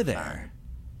Maximum Fun. Are there?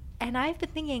 And I've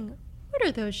been thinking, what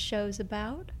are those shows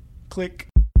about? Click.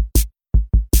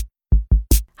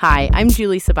 Hi, I'm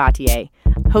Julie Sabatier,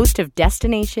 host of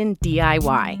Destination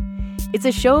DIY. It's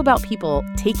a show about people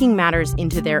taking matters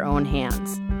into their own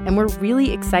hands, and we're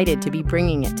really excited to be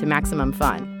bringing it to Maximum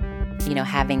Fun.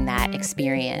 Having that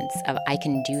experience of I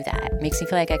can do that makes me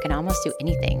feel like I can almost do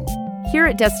anything. Here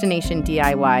at Destination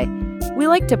DIY, we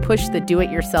like to push the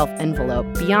do-it-yourself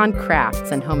envelope beyond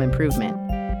crafts and home improvement.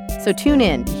 So tune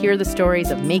in to hear the stories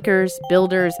of makers,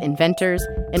 builders, inventors,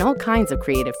 and all kinds of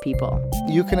creative people.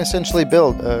 You can essentially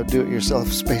build a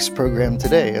do-it-yourself space program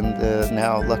today, and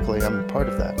now, luckily, I'm part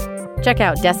of that. Check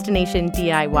out Destination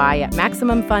DIY at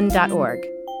MaximumFun.org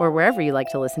or wherever you like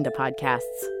to listen to podcasts.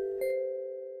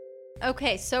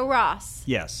 Okay, so Ross.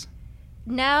 Yes.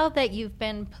 Now that you've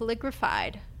been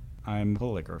polygraphied. I'm a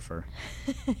polygrapher.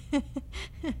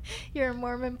 You're a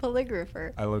Mormon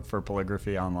polygrapher. I look for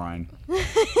polygraphy online.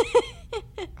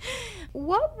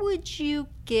 What would you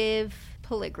give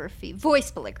polygraphy,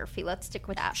 voice polygraphy, let's stick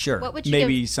with that. Sure. What would you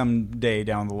Maybe give? Someday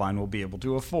down the line we'll be able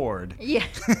to afford an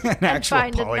actual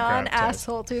find a polygraph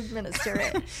non-asshole to administer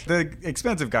it. The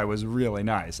expensive guy was really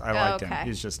nice. I liked him. Okay.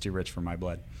 He's just too rich for my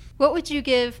blood. What would you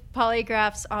give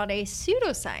polygraphs on a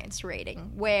pseudoscience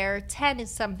rating, where 10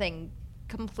 is something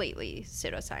completely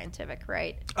pseudoscientific,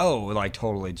 right? Oh, like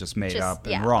totally just made up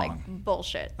and wrong. Like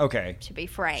bullshit. Okay. To be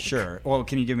frank. Sure. Well,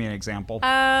 can you give me an example?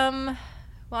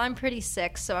 Well, I'm pretty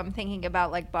sick, so I'm thinking about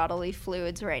like bodily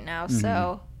fluids right now. Mm-hmm.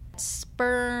 So,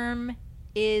 sperm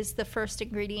is the first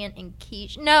ingredient in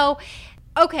quiche. No,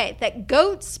 okay, that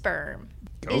goat sperm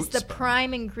is the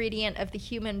prime ingredient of the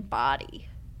human body.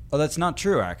 Oh, that's not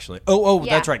true, actually. Oh,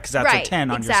 yeah, that's right, because that's a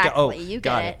 10 on your scale. Oh, you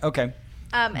got get it. Okay.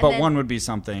 But one would be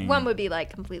something... One would be like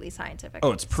completely scientific.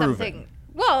 Oh, it's proven.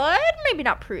 Well, maybe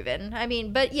not proven. I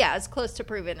mean, but yeah, as close to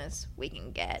proven as we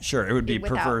can get. Sure, it would be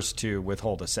perverse to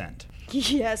withhold assent.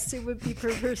 Yes, it would be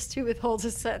perverse to withhold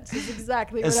assent. Is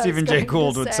exactly what as I was Stephen going Jay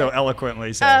Gould to would say. so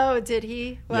eloquently say. Oh, did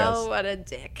he? Well, yes. what a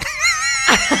dick.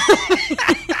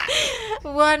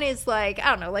 One is like, I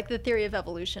don't know, like the theory of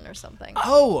evolution or something.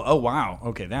 Oh, wow.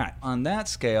 Okay, that. On that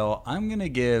scale, I'm going to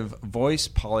give voice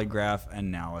polygraph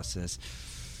analysis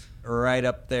right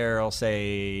up there, I'll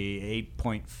say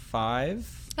 8.5.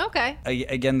 Okay.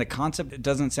 Again, the concept, it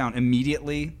doesn't sound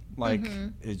immediately like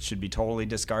it should be totally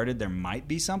discarded. There might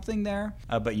be something there,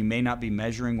 but you may not be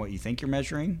measuring what you think you're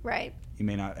measuring. Right. You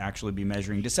may not actually be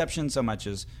measuring deception so much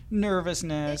as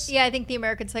nervousness. Yeah, I think the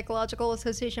American Psychological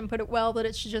Association put it well that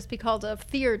it should just be called a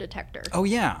fear detector. Oh,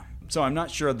 yeah. So I'm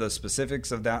not sure the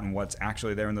specifics of that and what's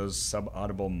actually there in those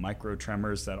subaudible micro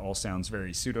tremors. That all sounds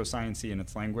very pseudoscience-y in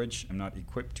its language. I'm not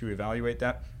equipped to evaluate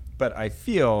that. But I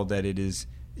feel that it is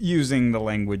using the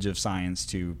language of science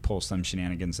to pull some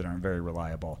shenanigans that aren't very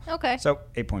reliable. Okay. So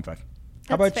 8.5.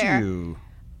 How about fair. you?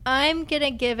 I'm going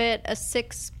to give it a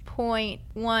 6.13.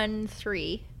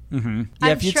 Mm-hmm.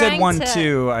 Yeah, if you'd said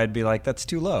 1.2, I'd be like, that's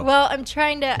too low. Well, I'm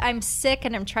sick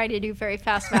and I'm trying to do very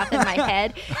fast math in my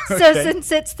head. So Okay.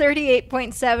 since it's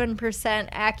 38.7%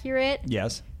 accurate,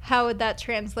 Yes. how would that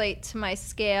translate to my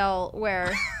scale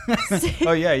where...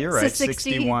 Oh, yeah, you're right.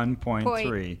 61.3.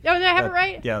 61.3. Oh, did I have it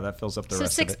right? Yeah, that fills up the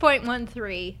rest of it.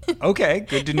 6.13. Okay,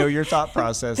 good to know your thought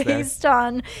process there. Based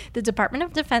on the Department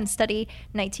of Defense study,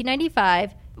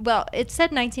 1995. Well, it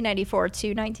said 1994 to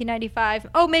 1995.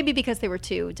 Oh, maybe because they were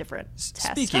two different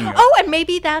tests. Speaking of- Oh, and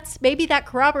maybe that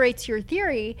corroborates your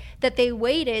theory that they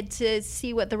waited to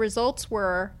see what the results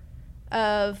were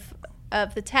of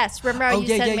the test. Remember how you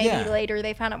said maybe later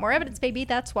they found out more evidence? Maybe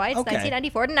that's why it's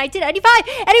 1994 to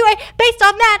 1995. Anyway, based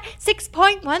on that,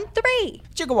 6.13.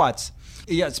 Gigawatts.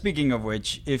 Yeah, speaking of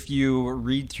which, if you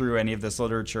read through any of this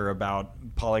literature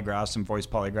about polygraphs and voice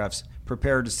polygraphs,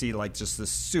 prepare to see like just the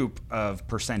soup of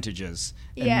percentages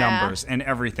and numbers and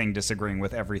everything disagreeing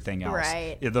with everything else.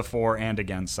 Right. The for and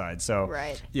against side. So,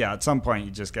 Right. yeah, at some point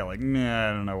you just get like, I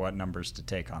don't know what numbers to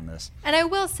take on this. And I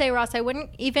will say, Ross, I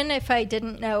wouldn't, even if I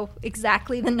didn't know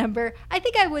exactly the number, I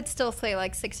think I would still say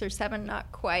like 6 or 7,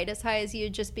 not quite as high as you,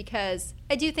 just because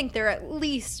I do think they're at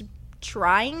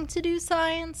trying to do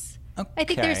science. Okay. I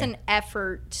think there's an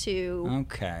effort to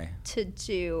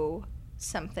do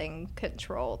something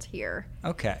controlled here.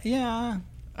 Okay. Yeah.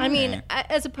 I mean,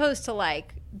 as opposed to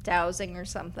like dowsing or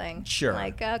something. Sure.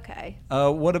 Like, okay.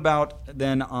 What about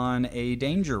then on a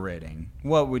danger rating?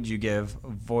 What would you give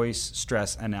voice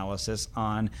stress analysis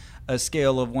on a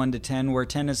scale of 1 to 10, where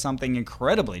 10 is something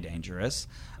incredibly dangerous,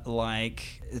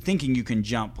 like thinking you can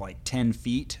jump like 10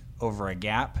 feet over a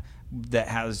gap that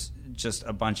has just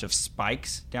a bunch of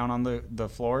spikes down on the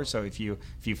floor. So if you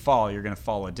fall, you're going to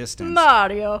fall a distance.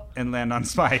 Mario. And land on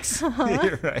spikes.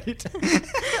 You're right.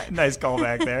 Nice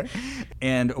callback there.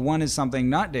 And 1 is something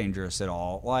not dangerous at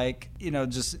all, like,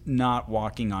 just not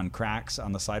walking on cracks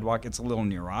on the sidewalk. It's a little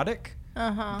neurotic,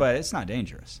 but it's not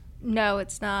dangerous. No,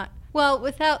 it's not. Well,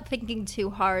 without thinking too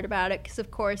hard about it, because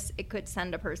of course it could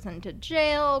send a person to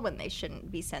jail when they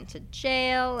shouldn't be sent to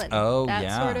jail and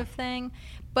that sort of thing.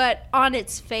 But on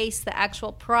its face, the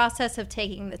actual process of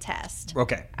taking the test,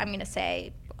 I'm going to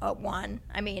say a 1.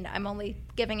 I mean, I'm only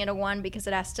giving it a 1 because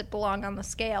it has to belong on the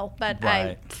scale, but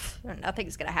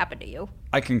nothing's going to happen to you.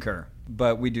 I concur.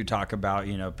 But we do talk about,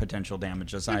 potential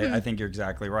damages. I think you're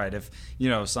exactly right. If,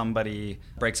 somebody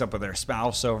breaks up with their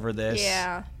spouse over this,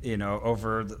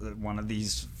 over one of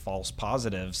these false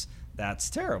positives, that's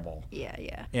terrible.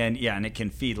 Yeah. And it can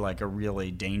feed like a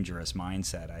really dangerous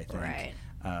mindset, I think. Right.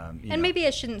 And maybe I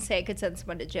shouldn't say it could send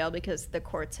someone to jail because the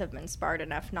courts have been smart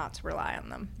enough not to rely on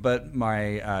them. But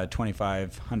my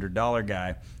 $2,500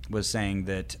 guy was saying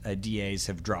that DAs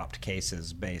have dropped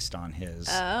cases based on his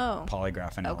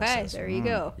polygraph analysis. Okay, there you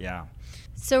go. Yeah.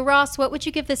 So, Ross, what would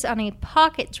you give this on a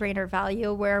pocket drainer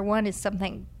value, where 1 is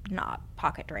something not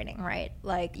pocket draining, right?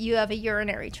 Like you have a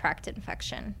urinary tract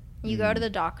infection. You go to the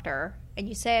doctor and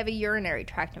you say I have a urinary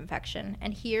tract infection,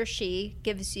 and he or she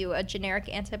gives you a generic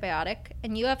antibiotic,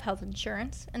 and you have health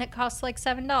insurance, and it costs like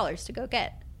 $7 to go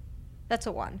get. That's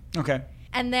a 1. Okay.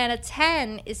 And then a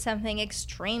 10 is something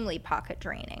extremely pocket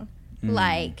draining.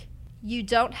 Like you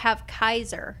don't have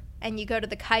Kaiser, and you go to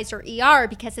the Kaiser ER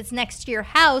because it's next to your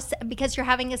house and because you're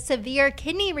having a severe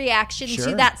kidney reaction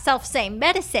to that self-same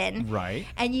medicine. Right.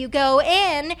 And you go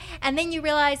in, and then you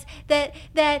realize that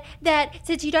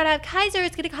since you don't have Kaiser,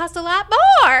 it's going to cost a lot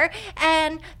more.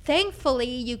 And thankfully,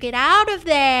 you get out of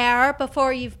there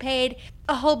before you've paid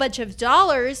a whole bunch of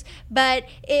dollars, but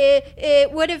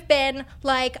it would have been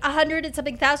like $100 and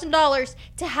something thousand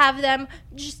to have them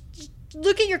just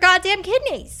look at your goddamn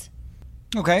kidneys.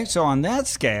 Okay, so on that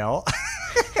scale,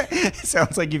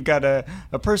 sounds like you've got a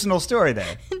personal story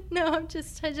there. No,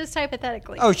 just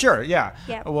hypothetically. Oh, sure, yeah.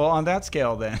 Yeah. Well, on that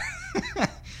scale then,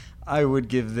 I would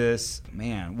give this,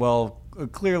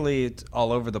 clearly it's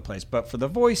all over the place. But for the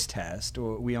voice test,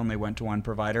 we only went to one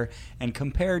provider. And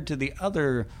compared to the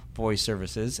other voice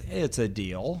services, it's a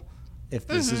deal if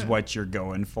this is what you're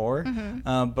going for.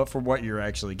 But for what you're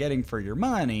actually getting for your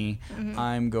money,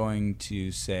 I'm going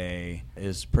to say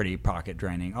is pretty pocket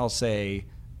draining. I'll say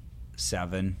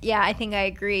 7. Yeah, I think I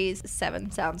agree.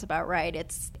 7 sounds about right.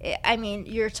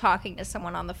 You're talking to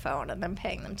someone on the phone and then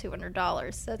paying them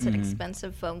 $200. That's an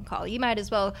expensive phone call. You might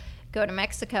as well go to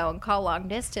Mexico and call long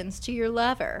distance to your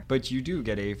lover. But you do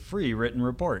get a free written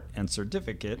report and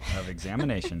certificate of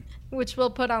examination. Which we'll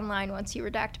put online once you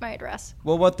redact my address.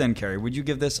 Well, what then, Carrie? Would you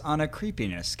give this on a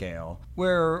creepiness scale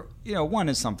where, 1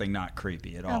 is something not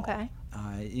creepy at all? Okay.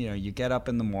 You get up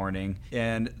in the morning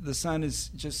and the sun is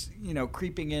just,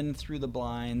 creeping in through the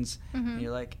blinds. And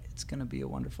you're like, it's going to be a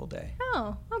wonderful day.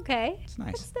 Oh, okay. It's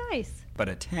nice. That's nice. But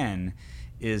a 10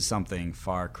 is something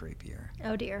far creepier.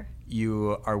 Oh, dear.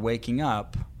 You are waking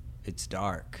up, it's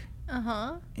dark.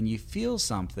 Uh-huh. And you feel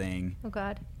something Oh,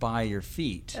 God. by your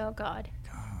feet. Oh, God.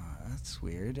 That's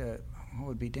weird. What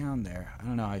would be down there? I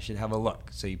don't know. I should have a look.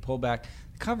 So you pull back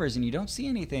the covers and you don't see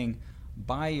anything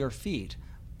by your feet,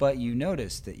 but you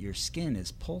notice that your skin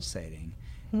is pulsating.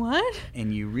 What?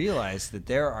 And you realize that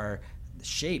there are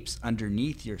shapes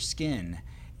underneath your skin.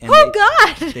 And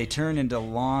God! They turn into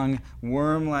long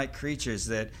worm-like creatures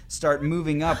that start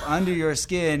moving up under your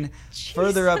skin,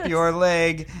 further up your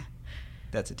leg.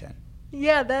 That's a 10.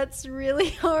 Yeah, that's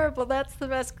really horrible. That's the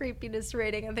best creepiness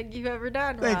rating I think you've ever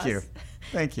done, Ross.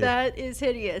 Thank you. That is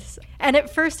hideous. And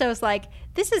at first I was like,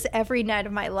 this is every night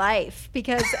of my life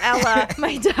because Ella,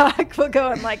 my dog, will go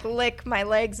and lick my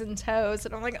legs and toes.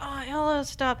 And I'm like, oh, Ella,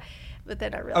 stop. But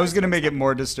then I realized. I was going to make it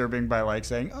more disturbing by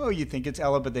saying, oh, you think it's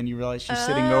Ella, but then you realize she's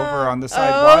sitting over on the side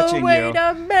watching you. Wait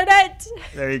a minute.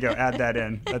 There you go. Add that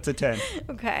in. That's a 10.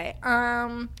 Okay.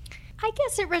 I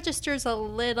guess it registers a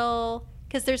little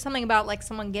because there's something about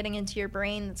someone getting into your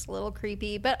brain that's a little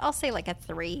creepy, but I'll say a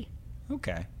 3.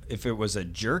 Okay. If it was a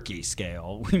jerky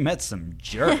scale, we met some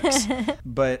jerks.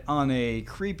 But on a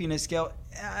creepiness scale,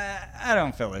 I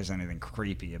don't feel there's anything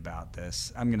creepy about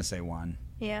this. I'm going to say 1.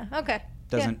 Yeah. Okay.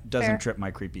 Doesn't trip my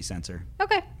creepy sensor.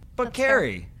 Okay. But That's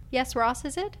Carrie. Fair. Yes, Ross,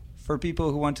 is it? For people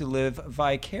who want to live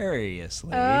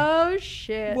vicariously. Oh,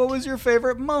 shit. What was your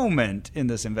favorite moment in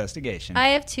this investigation? I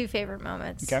have 2 favorite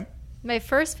moments. Okay. My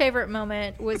first favorite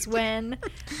moment was when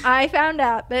I found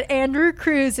out that Andrew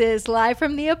Cruz's Live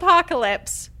from the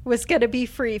Apocalypse was going to be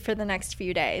free for the next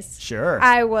few days. Sure.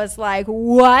 I was like,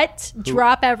 what?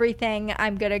 Drop everything.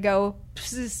 I'm going to go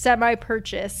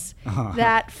semi-purchase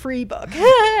that free book.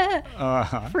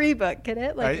 Free book, get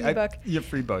it? E-book. Your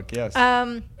free book, yes.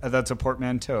 That's a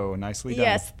portmanteau. Nicely done.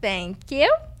 Yes, thank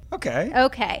you. Okay.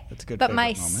 That's a good But my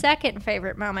moment. second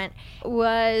favorite moment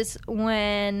was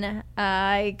when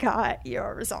I got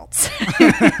your results.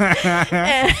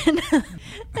 and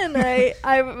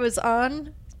I was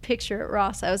on, picture it,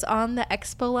 Ross, I was on the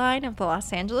expo line of the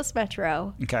Los Angeles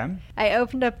Metro. Okay. I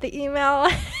opened up the email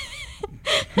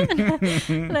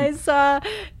and I saw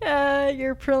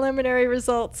your preliminary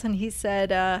results, and he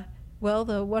said, well,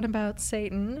 the one about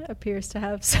Satan appears to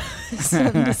have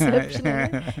some deception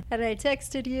in it. And I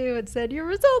texted you and said, your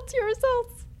results.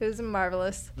 It was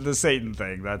marvelous. The Satan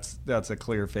thing, that's a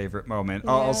clear favorite moment.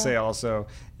 Yeah. I'll say also,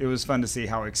 it was fun to see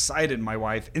how excited my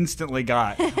wife instantly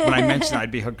got when I mentioned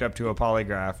I'd be hooked up to a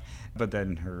polygraph. But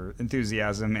then her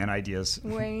enthusiasm and ideas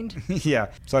waned. Yeah,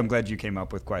 so I'm glad you came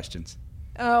up with questions.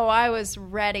 Oh, I was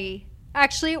ready.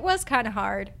 Actually, it was kind of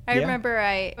hard. I remember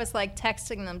I was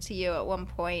texting them to you at one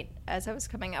point as I was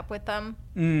coming up with them.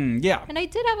 Yeah. And I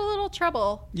did have a little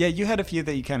trouble. Yeah, you had a few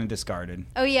that you kind of discarded.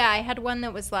 Oh, yeah. I had one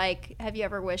that was have you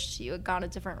ever wished you had gone a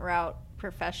different route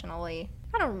professionally?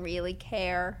 I don't really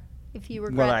care if you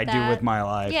regret what I do with my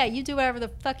life. Yeah, you do whatever the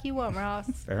fuck you want, Ross.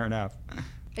 Fair enough.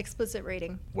 Explicit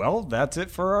rating. Well, that's it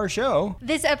for our show.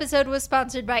 This episode was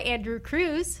sponsored by Andrew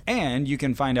Cruz. And you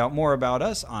can find out more about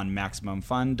us on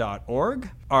MaximumFun.org.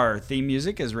 Our theme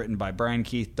music is written by Brian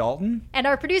Keith Dalton. And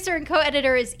our producer and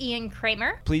co-editor is Ian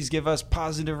Kramer. Please give us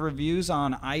positive reviews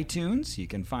on iTunes. You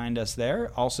can find us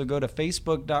there. Also go to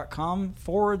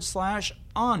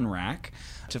facebook.com/onrack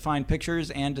to find pictures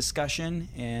and discussion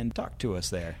and talk to us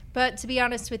there. But to be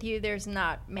honest with you, there's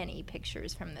not many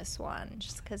pictures from this one,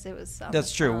 just because it was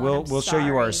That's true. We'll show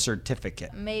you our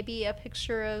certificate. Maybe a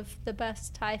picture of the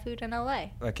best Thai food in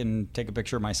LA. I can take a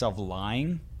picture of myself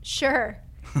lying. Sure.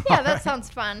 Yeah, that sounds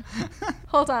fun.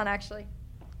 Hold on, actually.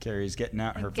 Carrie's getting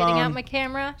out her phone. Getting out my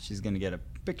camera. She's going to get a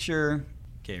picture.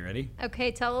 Okay, ready?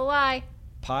 Okay, tell a lie.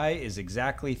 Pi is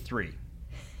exactly 3.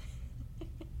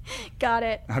 Got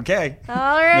it. Okay. All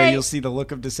Now right. you'll see the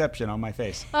look of deception on my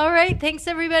face. All right. Thanks,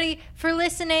 everybody, for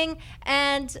listening.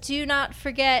 And do not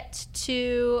forget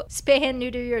to spay and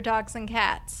neuter your dogs and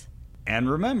cats. And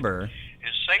remember...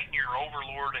 Is Satan your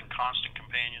overlord and constant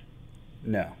companion?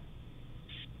 No.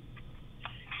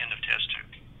 End of test 2.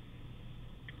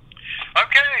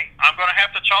 Okay, I'm going to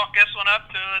have to chalk this one up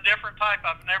to a different type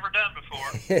I've never done before.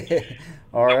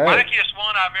 All The right. wackiest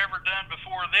one I've ever done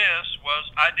before this was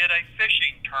I did a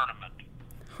fishing tournament.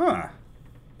 Huh.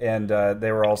 And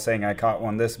they were all saying I caught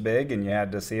one this big, and you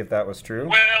had to see if that was true?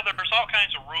 Well, there's all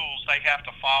kinds of rules they have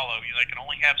to follow. You know, they can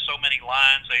only have so many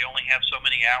lines. They only have so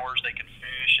many hours they can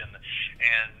fish, and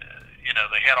you know,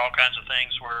 they had all kinds of things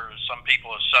where some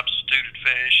people have substituted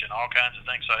fish and all kinds of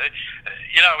things. So, it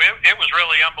was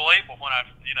really unbelievable when I,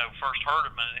 first heard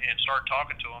them and started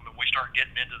talking to them, and we started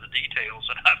getting into the details.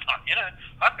 And I thought,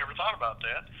 I've never thought about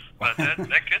that, but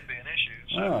that could be an issue.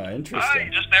 So, Oh, interesting.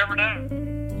 you just never know.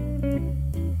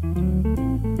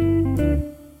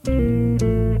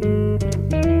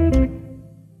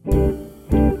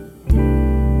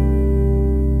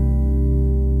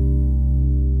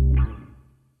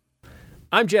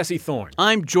 I'm Jesse Thorne.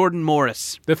 I'm Jordan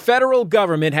Morris. The federal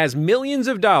government has millions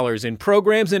of dollars in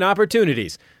programs and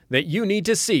opportunities that you need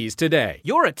to seize today.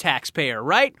 You're a taxpayer,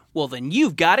 right? Well, then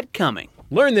you've got it coming.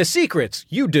 Learn the secrets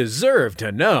you deserve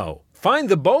to know. Find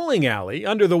the bowling alley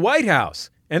under the White House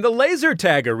and the laser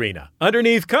tag arena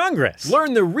underneath Congress.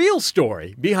 Learn the real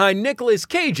story behind Nicolas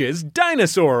Cage's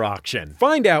dinosaur auction.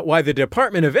 Find out why the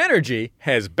Department of Energy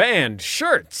has banned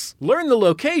shirts. Learn the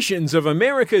locations of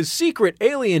America's secret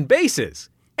alien bases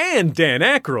and Dan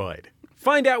Aykroyd.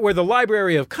 Find out where the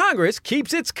Library of Congress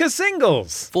keeps its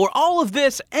casingles. For all of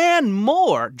this and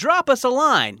more, drop us a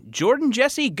line. Jordan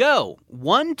Jesse Go,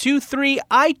 123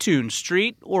 iTunes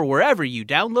Street, or wherever you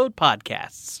download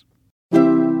podcasts.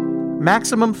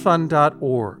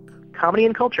 MaximumFun.org. Comedy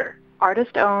and culture.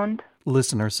 Artist owned.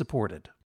 Listener supported.